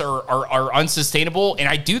stats are unsustainable, and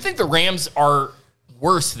I do think the Rams are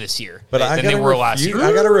worse this year than they were last year.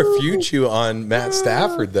 I got to refute you on Matt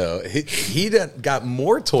Stafford, though. He got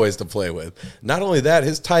more toys to play with. Not only that,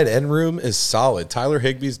 his tight end room is solid. Tyler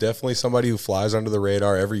Higbee's definitely somebody who flies under the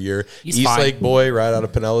radar every year. He's Eastlake boy right out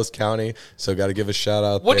of Pinellas County, so got to give a shout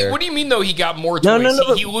out there. What do you mean, though, he got more toys?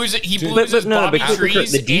 No, he loses Bobby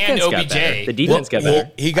Trees and OBJ. The defense got better.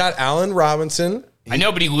 He got Allen Robinson. I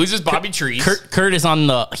know, but he loses Bobby Trees. Kurt is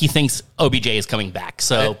on he thinks OBJ is coming back.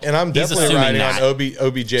 So and I'm definitely riding on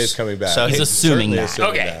OBJ is coming back. So he's assuming that.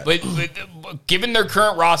 Okay, but given their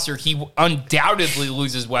current roster, he undoubtedly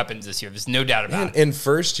loses weapons this year. There's no doubt about it. In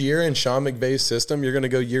first year in Sean McVay's system, you're going to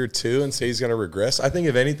go year 2 and say he's going to regress. I think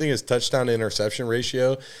if anything, his touchdown to interception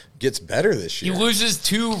ratio gets better this year. He loses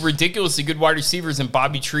 2 ridiculously good wide receivers in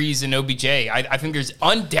Bobby Trees and OBJ. I think there's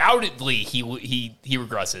undoubtedly he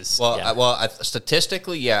regresses. Well,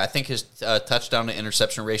 statistically, I think his touchdown to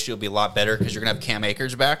interception ratio will be a lot better because you're going to have Cam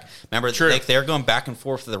Akers back. Remember, they're going back and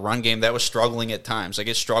forth with the run game. That was struggling at times.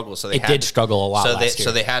 It struggled. So they did struggle a lot last year.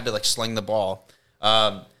 So they had to sling the ball.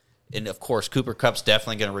 And of course, Cooper Kupp's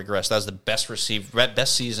definitely going to regress. That was the best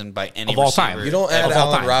season by any of all receiver. time. You don't add Of all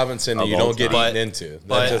Allen time. Robinson and you don't get eaten into.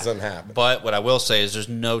 That doesn't happen. But what I will say is there's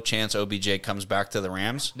no chance OBJ comes back to the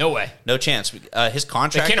Rams. No way. No chance. His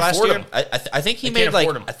contract They can't last afford year, him. I think he They made can't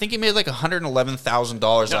afford him. I think he made like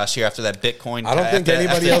 $111,000 last year after that Bitcoin. I don't think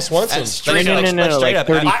anybody else wants him. Straight No, straight like up.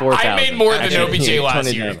 34,000. I made more than OBJ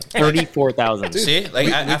last year. 34,000. See, like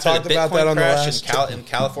we after talked the about Bitcoin that on the crash last in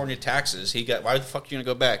California taxes, he got. Why the fuck are you gonna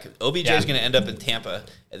go back? OBJ is gonna end up in Tampa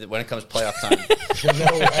when it comes playoff time.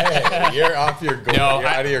 No way. You're off your gourd. No, You're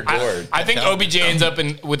out of your gourd. I think OBJ ends up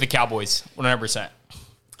with the Cowboys 100%.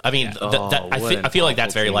 I mean, I feel like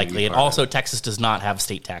that's very likely. And also, Texas does not have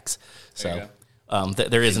state tax, so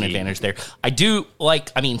there is an advantage there. I do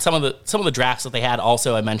like. I mean, some of the drafts that they had.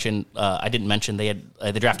 Also, I mentioned. I didn't mention they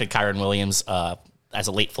drafted Kyron Williams as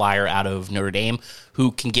a late flyer out of Notre Dame,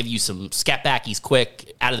 who can give you some scat back. He's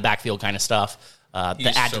quick, out of the backfield kind of stuff.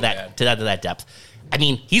 To add to that depth. I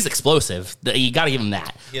mean, he's explosive. You got to give him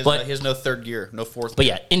that. He has no third gear, no fourth. But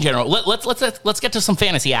yeah, in general, let's get to some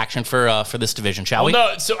fantasy action for this division, shall we?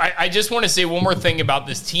 No, so I just want to say one more thing about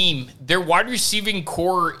this team. Their wide receiving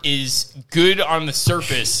core is good on the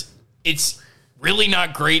surface. It's really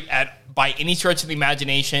not great by any stretch of the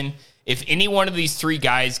imagination. If any one of these three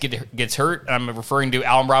guys gets hurt, and I'm referring to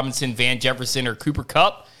Allen Robinson, Van Jefferson, or Cooper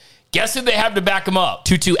Kupp, guess who they have to back him up?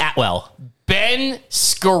 Tutu Atwell. Ben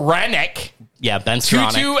Skowronek. Yeah, Ben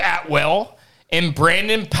Skowronek. Tutu Atwell and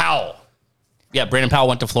Brandon Powell. Yeah, Brandon Powell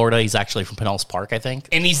went to Florida. He's actually from Pinellas Park, I think.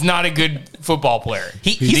 And he's not a good football player.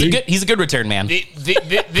 He's a good return man.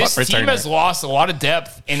 This team has lost a lot of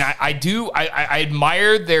depth, and I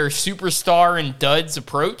admire their superstar and duds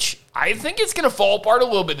approach. I think it's going to fall apart a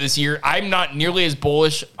little bit this year. I'm not nearly as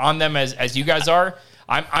bullish on them as you guys are.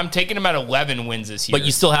 I'm taking them at 11 wins this year. But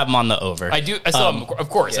you still have them on the over. I do. I still have them, of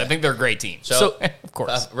course. Yeah. I think they're a great team. So of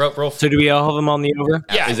course. So do we all have them on the over?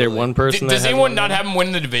 Yeah. Is there one person? Does anyone not have them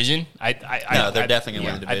win the division? No, they're definitely going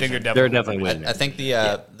to win the division. I think they're definitely winning. I think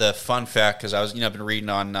the fun fact, because I was I've been reading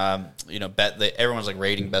on everyone's like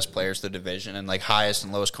rating best players of the division and like highest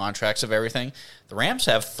and lowest contracts of everything. The Rams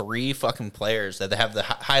have three fucking players that they have the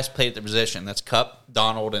highest paid at their position. That's Kupp,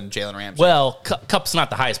 Donald, and Jalen Ramsey. Well, Kupp's not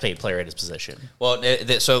the highest paid player at his position. Well,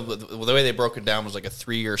 so the way they broke it down was like a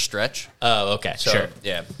 3-year stretch. Oh, okay, So, sure.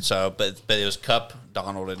 Yeah. So, but it was Kupp,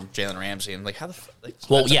 Donald, and Jalen Ramsey, and like how the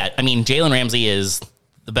well, yeah. I mean, Jalen Ramsey is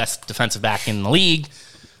the best defensive back in the league.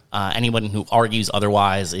 Anyone who argues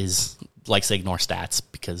otherwise likes to ignore stats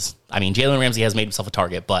because, I mean, Jalen Ramsey has made himself a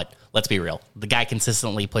target, but let's be real. The guy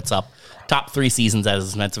consistently puts up top 3 seasons as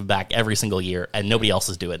a defensive back every single year, and nobody else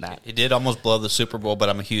is doing that. He did almost blow the Super Bowl, but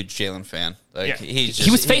I'm a huge Jalen fan. Like, Yeah.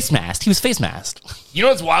 He was face masked. You know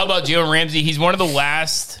what's wild about Jalen Ramsey? He's one of the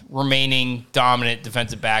last remaining dominant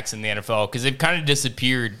defensive backs in the NFL because they've kind of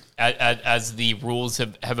disappeared as the rules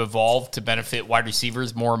have evolved to benefit wide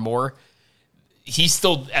receivers more and more. He's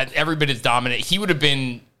still every bit as dominant. He would have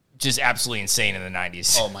been just absolutely insane in the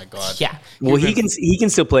 90s. Oh my god! Yeah. Well, he can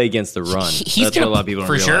still play against the run. He's That's what a lot of people don't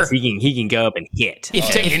for realize. sure. He can go up and hit.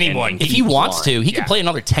 Take anyone. If he wants to, he Yeah. can play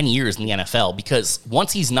another 10 years in the NFL because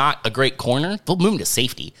once he's not a great corner, they'll move him to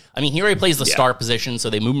safety. I mean, he already plays the star position,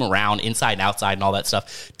 so they move him around inside and outside and all that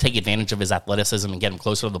stuff, take advantage of his athleticism and get him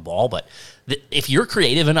closer to the ball. But if you're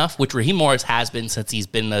creative enough, which Raheem Morris has been since he's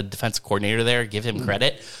been the defensive coordinator there, give him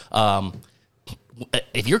credit.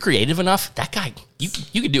 If you're creative enough, that guy,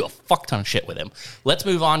 you could do a fuck ton of shit with him. Let's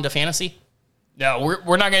move on to fantasy. No,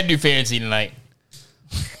 we're not going to do fantasy tonight.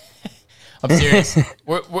 I'm serious.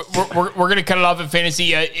 we're going to cut it off in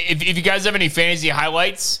fantasy. If you guys have any fantasy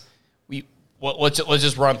highlights, let's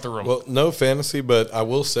just run through them. Well, no fantasy, but I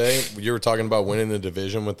will say you were talking about winning the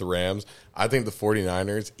division with the Rams. I think the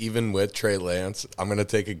 49ers, even with Trey Lance, I'm going to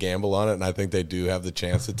take a gamble on it, and I think they do have the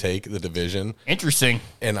chance to take the division. Interesting.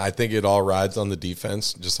 And I think it all rides on the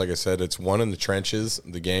defense. Just like I said, it's one in the trenches.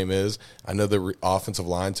 The game is. I know the offensive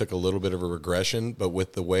line took a little bit of a regression, but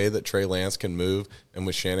with the way that Trey Lance can move and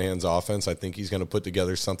with Shanahan's offense, I think he's going to put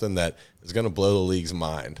together something that is going to blow the league's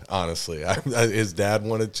mind, honestly. His dad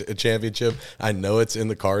won a championship. I know it's in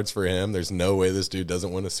the cards for him. There's no way this dude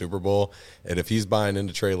doesn't win a Super Bowl. And if he's buying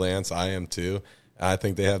into Trey Lance, I am too. I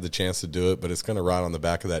think they have the chance to do it, but it's going to ride on the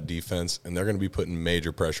back of that defense, and they're going to be putting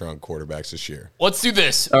major pressure on quarterbacks this year. Let's do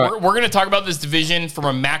this. We're going to talk about this division from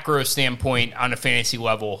a macro standpoint on a fantasy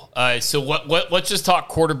level. So let's just talk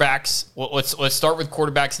quarterbacks. Let's start with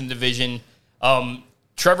quarterbacks in the division.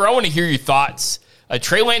 Trevor, I want to hear your thoughts.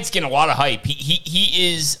 Trey Lance getting a lot of hype.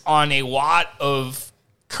 He is on a lot of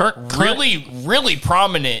really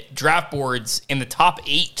prominent draft boards in the top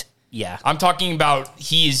 8. Yeah. I'm talking about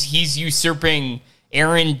he's usurping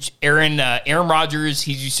Aaron Rodgers,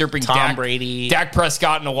 he's usurping Tom Brady. Dak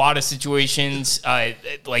Prescott in a lot of situations.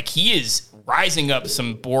 Like, he is rising up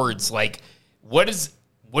some boards. Like, what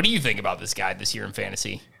do you think about this guy this year in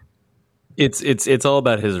fantasy? It's all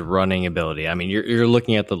about his running ability. I mean, you're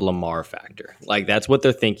looking at the Lamar factor. Like, that's what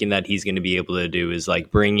they're thinking that he's going to be able to do is like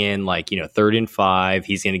bring in 3rd and 5.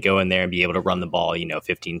 He's going to go in there and be able to run the ball,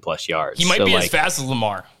 15 plus yards. He might be as fast as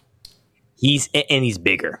Lamar. He's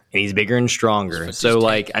bigger and stronger. So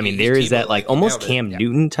there is that almost Cam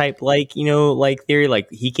Newton type theory. Like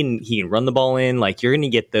he can run the ball in. Like, you're going to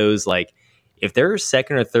get those if they're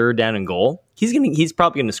 2nd or 3rd down and goal, he's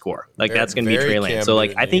probably going to score. That's going to be Trey Lance. So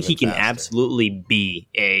I think he can absolutely be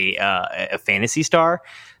a fantasy star.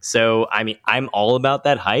 So I mean, I'm all about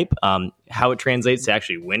that hype. How it translates to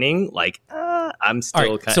actually winning, I'm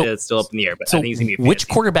still it's still up in the air. But I think he's going to be. Which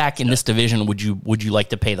quarterback in this division would you like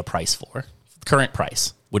to pay the price for? Current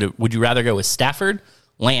price. Would you rather go with Stafford,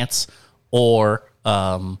 Lance, or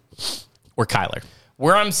Kyler?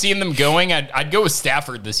 Where I'm seeing them going, I'd go with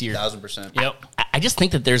Stafford this year. 1,000%. Yep. I just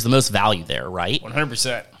think that there's the most value there, right?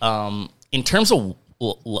 100%. In terms of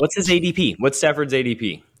what's his ADP? What's Stafford's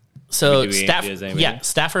ADP? So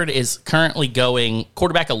Stafford is currently going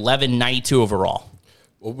quarterback 11, 92 overall.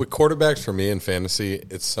 Well, with quarterbacks for me in fantasy,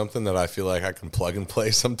 it's something that I feel like I can plug and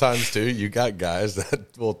play sometimes too. You got guys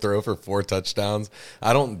that will throw for 4 touchdowns.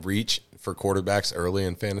 I don't reach for quarterbacks early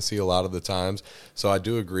in fantasy a lot of the times. So I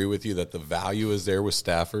do agree with you that the value is there with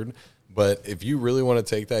Stafford. But if you really want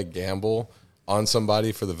to take that gamble on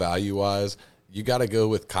somebody for the value-wise, you got to go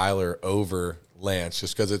with Kyler over Lance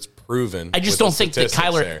just because it's proven. I just don't think that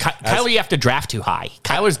Kyler you have to draft too high.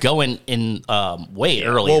 Kyler's going in way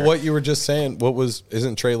earlier. Well, what you were just saying,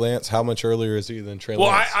 isn't Trey Lance, how much earlier is he than Trey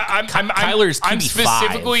Lance? Kyler's I'm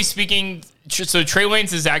specifically speaking, so Trey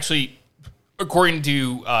Lance is actually, according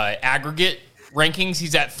to aggregate rankings,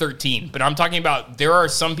 he's at 13. But I'm talking about there are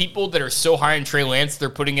some people that are so high on Trey Lance, they're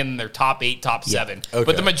putting in their top 8, top 7. Okay.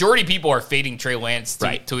 But the majority of people are fading Trey Lance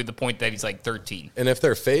to the point that he's like 13. And if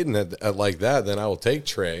they're fading it like that, then I will take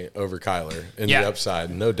Trey over Kyler in the upside,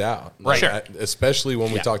 no doubt. Right. Especially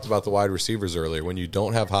when we talked about the wide receivers earlier. When you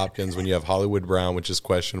don't have Hopkins, when you have Hollywood Brown, which is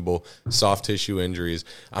questionable, soft tissue injuries,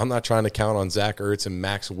 I'm not trying to count on Zach Ertz and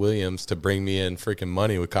Max Williams to bring me in freaking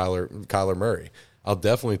money with Kyler Murray. I'll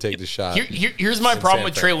definitely take the shot. Here's my problem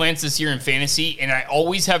with Trey Lance this year in fantasy, and I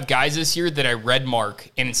always have guys this year that I red mark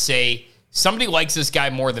and say, somebody likes this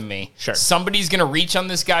guy more than me. Sure. Somebody's going to reach on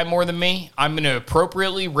this guy more than me. I'm going to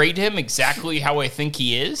appropriately rate him exactly how I think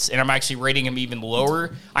he is, and I'm actually rating him even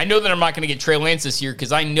lower. I know that I'm not going to get Trey Lance this year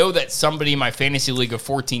because I know that somebody in my fantasy league of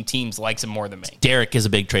 14 teams likes him more than me. Derek is a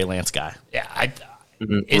big Trey Lance guy. Yeah,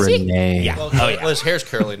 Is Renee. he? Yeah. Well, his hair's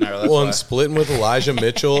curly now. I'm splitting with Elijah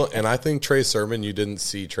Mitchell, and I think Trey Sermon, you didn't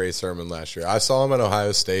see Trey Sermon last year. I saw him at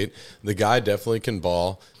Ohio State. The guy definitely can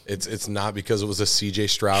ball. It's not because it was a C.J.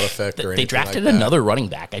 Stroud effect or anything. They drafted like that. another running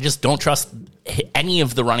back. I just don't trust any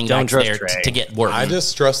of the running backs there to get work. I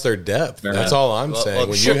just trust their depth. That's all I'm saying.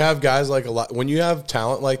 When you have guys when you have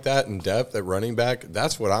talent like that and depth at running back,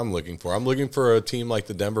 that's what I'm looking for. I'm looking for a team like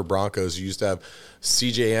the Denver Broncos who used to have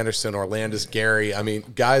C.J. Anderson, Orlandis Gary. I mean,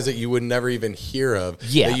 guys that you would never even hear of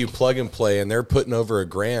that you plug and play, and they're putting over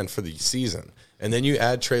 $1,000 for the season. And then you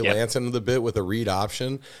add Trey Lance into the bit with a read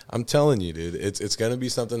option. I'm telling you, dude, it's going to be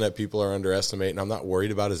something that people are underestimating. I'm not worried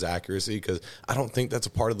about his accuracy because I don't think that's a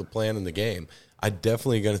part of the plan in the game. I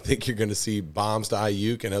definitely going to think you're going to see bombs to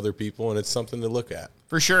Ayuk and other people, and it's something to look at.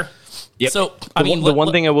 For sure. Yep. So, the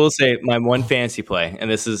one thing I will say, my one fantasy play,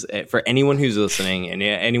 and this is for anyone who's listening and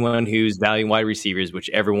anyone who's valuing wide receivers, which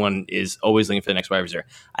everyone is always looking for the next wide receiver.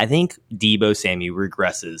 I think Deebo Samuel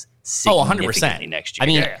regresses significantly 100% next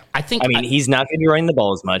year. I think he's not going to be running the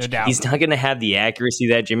ball as much. No doubt. He's not going to have the accuracy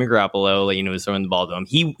that Jimmy Garoppolo, is throwing the ball to him.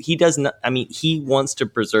 He does not. He wants to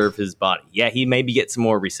preserve his body. Yeah, he maybe get some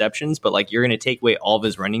more receptions, but you're going to take away all of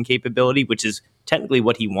his running capability, which is technically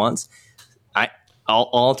what he wants. I'll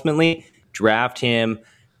ultimately draft him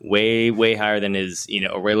way higher than his,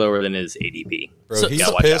 or way lower than his ADP. Bro,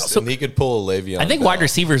 he's pissed, and he could pull a Le'Veon. I think Bell. wide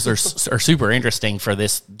receivers are super interesting for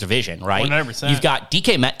this division, right? 100%. You've got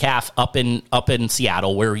DK Metcalf up in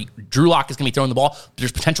Seattle, where Drew Lock is going to be throwing the ball.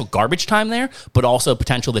 There's potential garbage time there, but also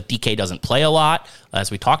potential that DK doesn't play a lot,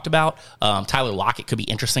 as we talked about. Tyler Lockett could be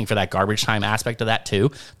interesting for that garbage time aspect of that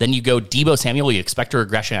too. Then you go Deebo Samuel. You expect a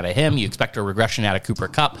regression out of him. You expect a regression out of Cooper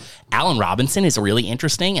Kupp. Allen Robinson is really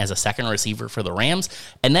interesting as a second receiver for the Rams.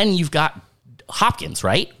 And then you've got Hopkins,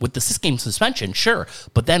 right? With the 6-game suspension, sure.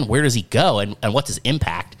 But then where does he go and what's his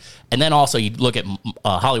impact? And then also you look at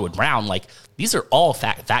Hollywood Brown, like these are all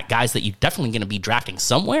fat guys that you're definitely going to be drafting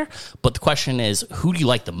somewhere. But the question is, who do you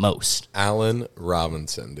like the most? Allen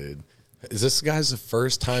Robinson, dude. Is this guy's the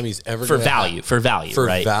first time he's ever For value,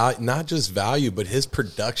 right? Not just value, but his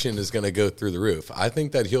production is going to go through the roof. I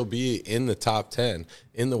think that he'll be in the top 10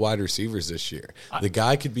 in the wide receivers this year. The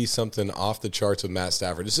guy could be something off the charts with Matt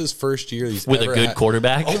Stafford. This is his first year he's with ever a good had.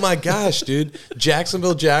 quarterback. Oh my gosh, dude!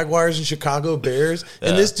 Jacksonville Jaguars and Chicago Bears,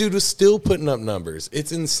 and this dude was still putting up numbers.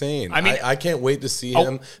 It's insane. I mean, I can't wait to see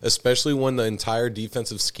him, especially when the entire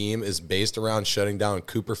defensive scheme is based around shutting down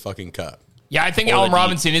Cooper fucking Kupp. Yeah, I think Allen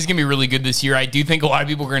Robinson is going to be really good this year. I do think a lot of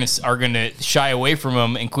people are going to shy away from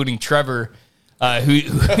him, including Trevor, who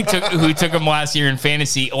took him last year in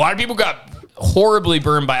fantasy. A lot of people got horribly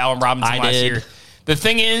burned by Allen Robinson last year. The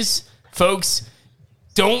thing is, folks,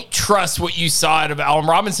 don't trust what you saw out of Allen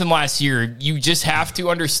Robinson last year. You just have to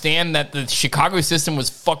understand that the Chicago system was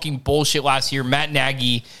fucking bullshit last year. Matt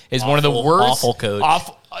Nagy is one of the worst. Awful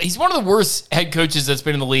coach. He's one of the worst head coaches that's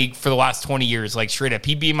been in the league for the last 20 years. Like, straight up.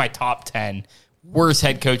 He'd be in my top 10 worst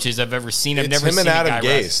head coaches I've ever seen. I've never seen him and a Adam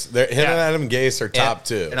guy Gase. And Adam Gase are top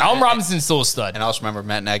two. And Allen Robinson's still a stud. And I also remember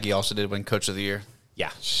Matt Nagy also did win Coach of the Year.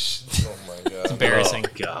 Yeah. Oh my god, It's embarrassing.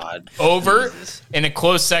 Oh, God. Over in a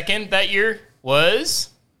close second that year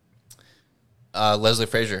was Leslie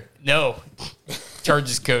Frazier. no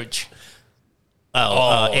Chargers coach.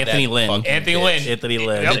 Anthony Lynn. Anthony Lynn. Anthony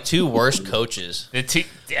Lynn. Yep. The two worst coaches.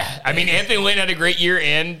 Anthony Lynn had a great year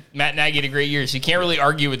and Matt Nagy had a great year, so you can't really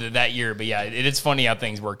argue with it that year. But yeah, it is funny how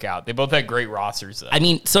things work out. They both had great rosters, though. I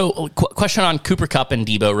mean, so question on Cooper Kupp and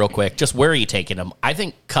Debo real quick. Just where are you taking him? I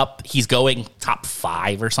think Kupp, he's going top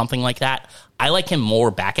 5 or something like that. I like him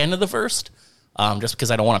more back end of the first, just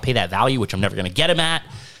because I don't want to pay that value, which I'm never going to get him at.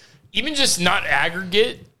 Even just not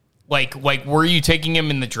aggregate, like where are you taking him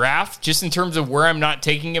in the draft? Just in terms of where I'm not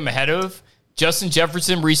taking him ahead of. Justin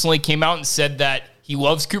Jefferson recently came out and said that he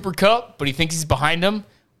loves Cooper Kupp, but he thinks he's behind him.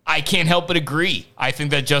 I can't help but agree. I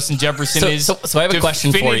think that Justin Jefferson is so I have a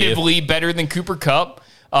question for you. definitively better than Cooper Kupp.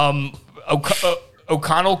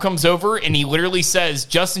 O'Connell comes over and he literally says,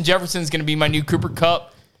 Justin Jefferson is going to be my new Cooper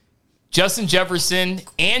Kupp. Justin Jefferson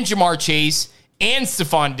and Jamar Chase and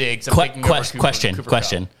Stephon Diggs.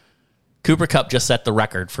 Question. Cooper Kupp just set the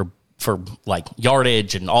record for like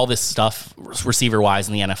yardage and all this stuff receiver wise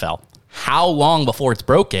in the NFL. How long before it's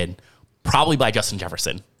broken? Probably by Justin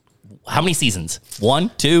Jefferson. How many seasons?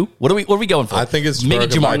 1, 2? What are we going for? I think it's maybe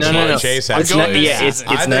broken Jamar by Chase. Jamar Chase. It's not, yeah, it's I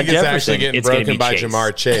not think it's Jefferson. actually getting It's gonna broken be by Chase.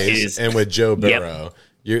 Jamar Chase and with Joe Burrow.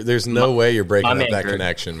 There's no way you're breaking I'm up that anchored.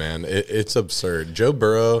 connection, man. It's absurd. Joe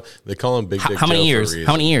Burrow, they call him Big Dick How many Joe years? for a reason.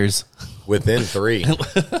 How many years? Within 3.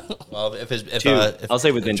 Well, if Two. I'll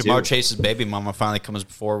say within Jamar 2. Chase's baby mama finally comes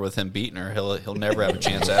forward with him beating her, he'll never have a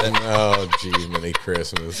chance at it. Oh, gee, many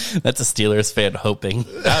Christmas. That's a Steelers fan hoping.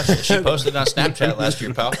 She posted on Snapchat last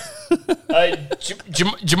year, pal.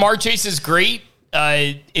 Jamar Chase is great.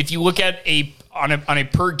 If you look at on a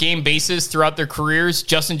per game basis throughout their careers,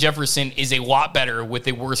 Justin Jefferson is a lot better with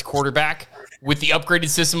a worse quarterback. With the upgraded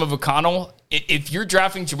system of O'Connell, if you're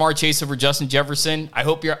drafting Jamar Chase over Justin Jefferson, I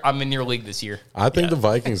hope I'm in your league this year. I think the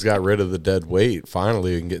Vikings got rid of the dead weight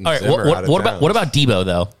finally and getting All right, Zimmer out of what town. about Debo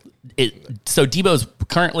though? So Debo's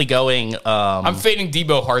currently going I'm fading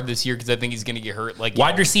Debo hard this year because I think he's going to get hurt. Like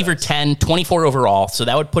wide receiver 10, 24 overall. So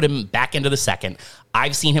that would put him back into the second.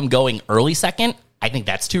 I've seen him going early second. I think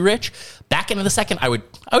that's too rich. Back into the second, I would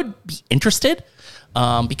be interested.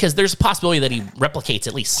 Because there's a possibility that he replicates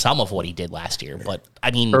at least some of what he did last year. But,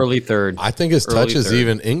 I mean... Early third. I think his Early touches third.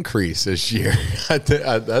 even increase this year.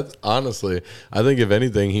 That's honestly, I think if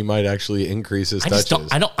anything, he might actually increase his touches.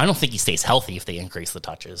 I don't think he stays healthy if they increase the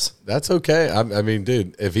touches. That's okay. I mean,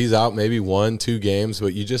 dude, if he's out maybe 1-2 games,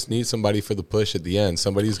 but you just need somebody for the push at the end.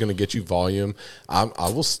 Somebody's going to get you volume.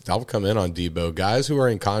 I'll come in on Debo. Guys who are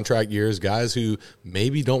in contract years, guys who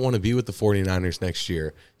maybe don't want to be with the 49ers next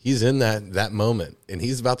year. He's in that moment, and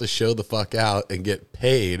he's about to show the fuck out and get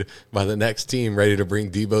paid by the next team ready to bring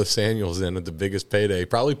Deebo Samuels in at the biggest payday.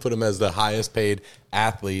 Probably put him as the highest paid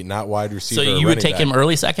athlete, not wide receiver. So you would take him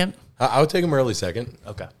early second? I would take him early second.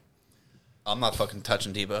 Okay. I'm not fucking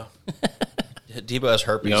touching Debo. Debo has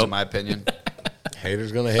herpes, in my opinion.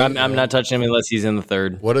 Haters going to hate. I'm not touching him unless he's in the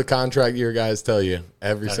third. What do contract year guys tell you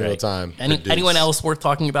every single time? Anyone else worth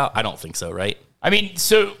talking about? I don't think so, right? I mean,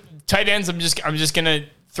 so tight ends, I'm just going to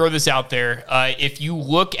throw this out there. If you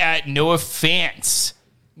look at Noah Fant's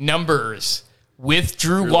numbers with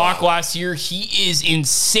Drew Lock last year, he is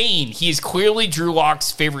insane. He is clearly Drew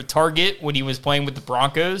Lock's favorite target when he was playing with the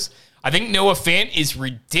Broncos. I think Noah Fant is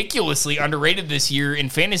ridiculously underrated this year in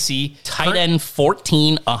fantasy. Tight end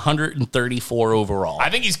 14, 134 overall. I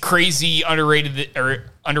think he's crazy underrated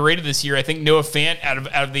this year. I think Noah Fant out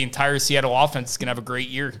of the entire Seattle offense is going to have a great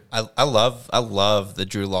year. I love the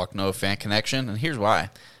Drew Lock Noah Fant connection, and here's why.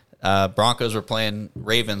 Broncos were playing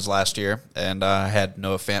Ravens last year, and I had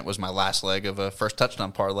Noah Fant was my last leg of a first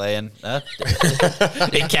touchdown parlay, and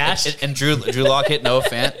it cashed. And Drew Lock hit Noah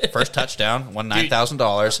Fant first touchdown, won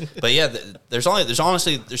 $9,000. But yeah,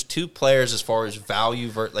 there's two players as far as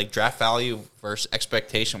value, like draft value versus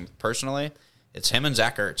expectation. Personally, it's him and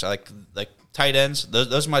Zach Ertz. I like tight ends.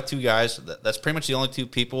 Those are my two guys. That's pretty much the only two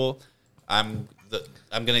people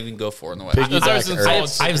I'm going to even go for in the way. I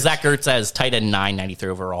have Zach Ertz as tight end 993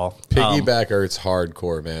 overall. Piggyback Ertz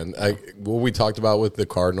hardcore, man. What we talked about with the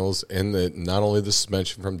Cardinals and not only the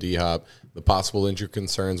suspension from D-Hop, the possible injury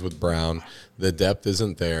concerns with Brown, the depth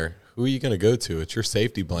isn't there. Who are you going to go to? It's your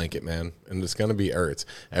safety blanket, man, and it's going to be Ertz.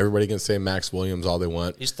 Everybody can say Max Williams all they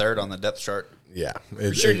want. He's third on the depth chart. Yeah,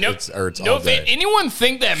 it's Ertz all day. Anyone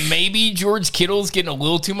think that maybe George Kittle's getting a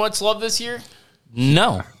little too much love this year?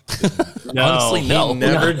 No. Honestly, no. He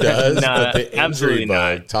never does. Nah, but the absolutely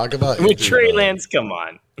bug. not. Talk about with Trey Lance. Come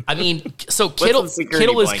on. I mean, so Kittle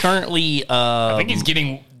is currently. I think he's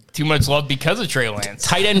getting too much love because of Trey Lance.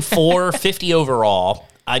 Tight end 450 overall.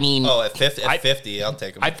 I mean, at 50, I'll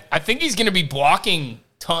take him. I think he's going to be blocking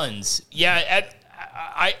tons. Yeah,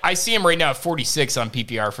 I see him right now at 46 on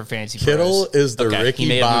PPR for fantasy. Kittle is the Ricky he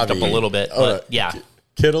may have Bobby. moved up a little bit, but yeah.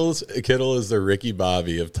 Kittle is the Ricky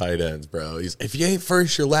Bobby of tight ends, bro. If you ain't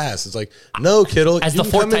first, you're last. It's like, no, Kittle. As the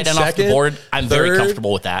fourth tight end off the board, I'm very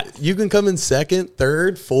comfortable with that. You can come in second,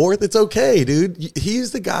 third, fourth. It's okay, dude.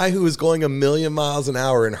 He's the guy who is going 1,000,000 miles an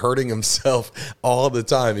hour and hurting himself all the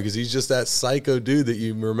time because he's just that psycho dude that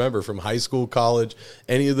you remember from high school, college,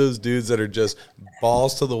 any of those dudes that are just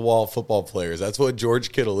balls to the wall football players. That's what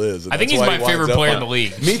George Kittle is. I think he's my favorite player in the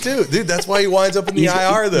league. Me too, dude. That's why he winds up in the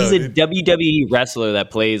IR, though. He's a WWE wrestler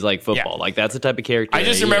that plays like football. Yeah. Like that's the type of character. I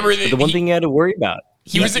just remember the one thing you had to worry about.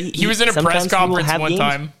 He was in a press conference one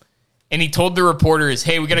time, and he told the reporters,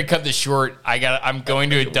 "Hey, we got to cut this short. I'm going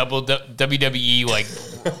to a double WWE like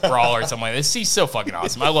brawl or something like this." He's so fucking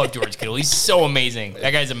awesome. I love George Kittle. He's so amazing.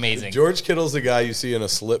 That guy's amazing. George Kittle's the guy you see in a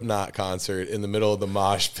Slipknot concert in the middle of the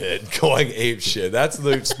mosh pit going ape shit. That's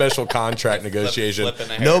the special contract negotiation.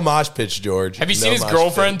 No mosh pitch, George. Have you seen his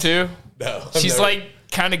girlfriend too? No. She's like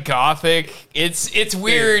kind of gothic. It's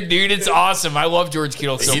weird, dude. It's awesome. I love George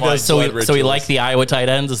Kittle so much. So we like the Iowa tight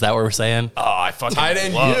ends? Is that what we're saying? Oh, I fucking tight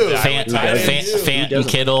end love Fant and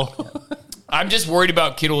Kittle. I'm just worried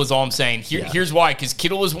about Kittle is all I'm saying. Here's why. Because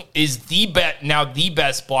Kittle is the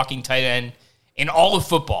best blocking tight end in all of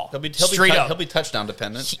football. He'll be touchdown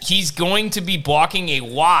dependent. He's going to be blocking a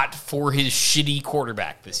lot for his shitty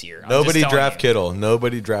quarterback this year. Nobody draft Kittle.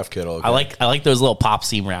 Okay? I like those little pop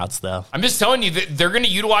seam routes though. I'm just telling you that they're going to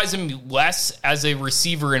utilize him less as a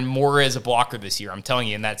receiver and more as a blocker this year. I'm telling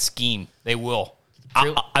you, in that scheme, they will.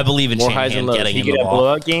 I believe in more highs and lows. Getting he can have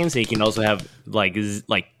blowout games. He can also have like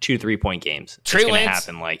 2-3 point games. Trey Lance, Lance,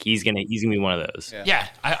 happen. Like he's gonna be one of those. Yeah.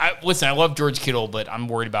 Listen. I love George Kittle, but I'm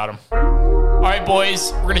worried about him. All right,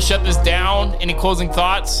 boys, we're gonna shut this down. Any closing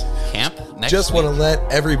thoughts? Camp. Just want to let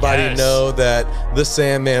everybody know that the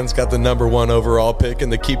Sandman's got the #1 overall pick in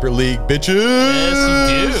the keeper league, bitches.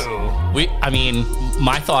 Yes, you do.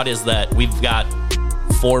 My thought is that we've got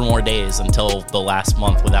 4 more days until the last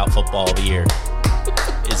month without football of the year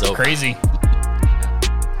is over. Crazy.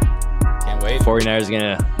 Can't wait. 49ers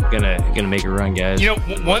gonna make a run, guys.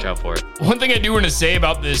 Watch out for it. One thing I do want to say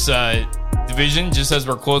about this division, just as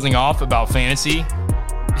we're closing off about fantasy,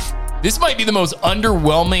 this might be the most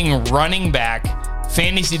underwhelming running back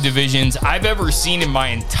fantasy divisions I've ever seen in my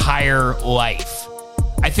entire life.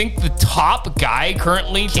 I think the top guy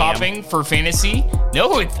currently topping for fantasy,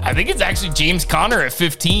 I think it's actually James Conner at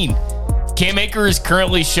 15. Cam Akers is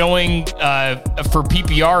currently showing for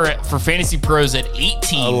PPR for fantasy pros at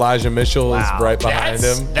 18. Elijah Mitchell is right behind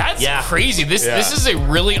him. That's crazy. This is a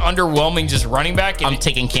really underwhelming just running back. I'm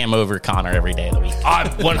taking Cam over Connor every day of the week.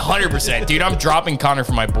 100%. Dude, I'm dropping Connor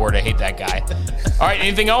from my board. I hate that guy. All right,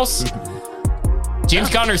 anything else? James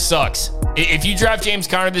Conner sucks. If you draft James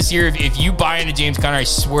Conner this year, if you buy into James Conner, I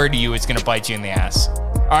swear to you, it's going to bite you in the ass.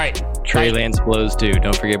 All right. Trey Lance blows too.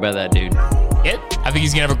 Don't forget about that dude. I think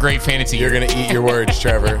he's going to have a great fantasy year. You're going to eat your words,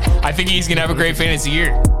 Trevor. I think he's going to have a great fantasy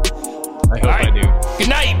year. I hope I do. Good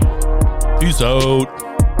night. Peace out.